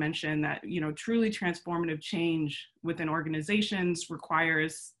also mentioned, that truly transformative change within organizations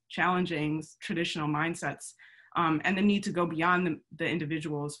requires challenging traditional mindsets and the need to go beyond the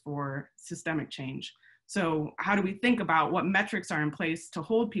individuals for systemic change. So how do we think about what metrics are in place to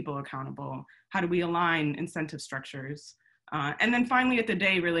hold people accountable? How do we align incentive structures? And then finally, at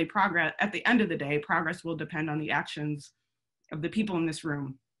the end of the day, progress will depend on the actions of the people in this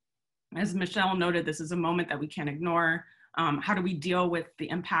room. As Michelle noted, this is a moment that we can't ignore. How do we deal with the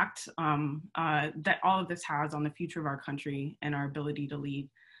impact that all of this has on the future of our country and our ability to lead?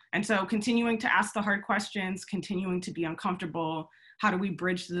 And so continuing to ask the hard questions, continuing to be uncomfortable. How do we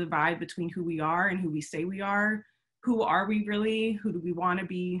bridge the divide between who we are and who we say we are? Who are we really? Who do we want to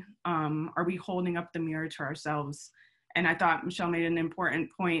be? Are we holding up the mirror to ourselves? And I thought Michelle made an important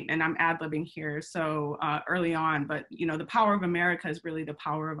point, and I'm ad-libbing here so early on, but the power of America is really the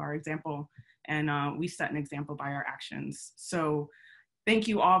power of our example. And we set an example by our actions. So thank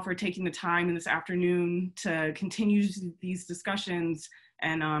you all for taking the time in this afternoon to continue these discussions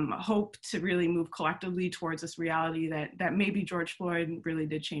and hope to really move collectively towards this reality that maybe George Floyd really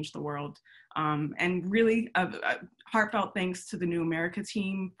did change the world. And really a heartfelt thanks to the New America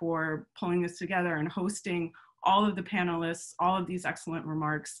team for pulling this together and hosting all of the panelists, all of these excellent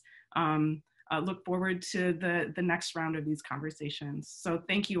remarks. Look forward to the next round of these conversations. So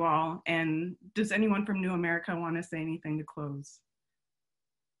thank you all. And does anyone from New America want to say anything to close?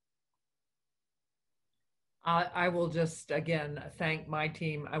 I will just, again, thank my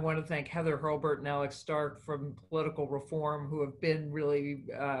team. I want to thank Heather Hurlbert and Alex Stark from Political Reform, who have been really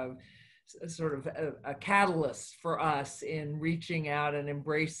sort of a catalyst for us in reaching out and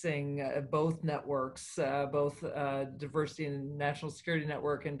embracing both networks, both Diversity and National Security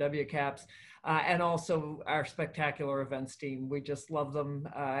Network and WCAPS, and also our spectacular events team. We just love them,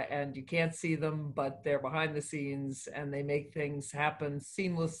 and you can't see them, but they're behind the scenes and they make things happen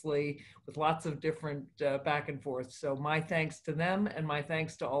seamlessly with lots of different back and forth. So my thanks to them and my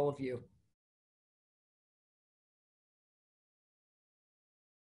thanks to all of you.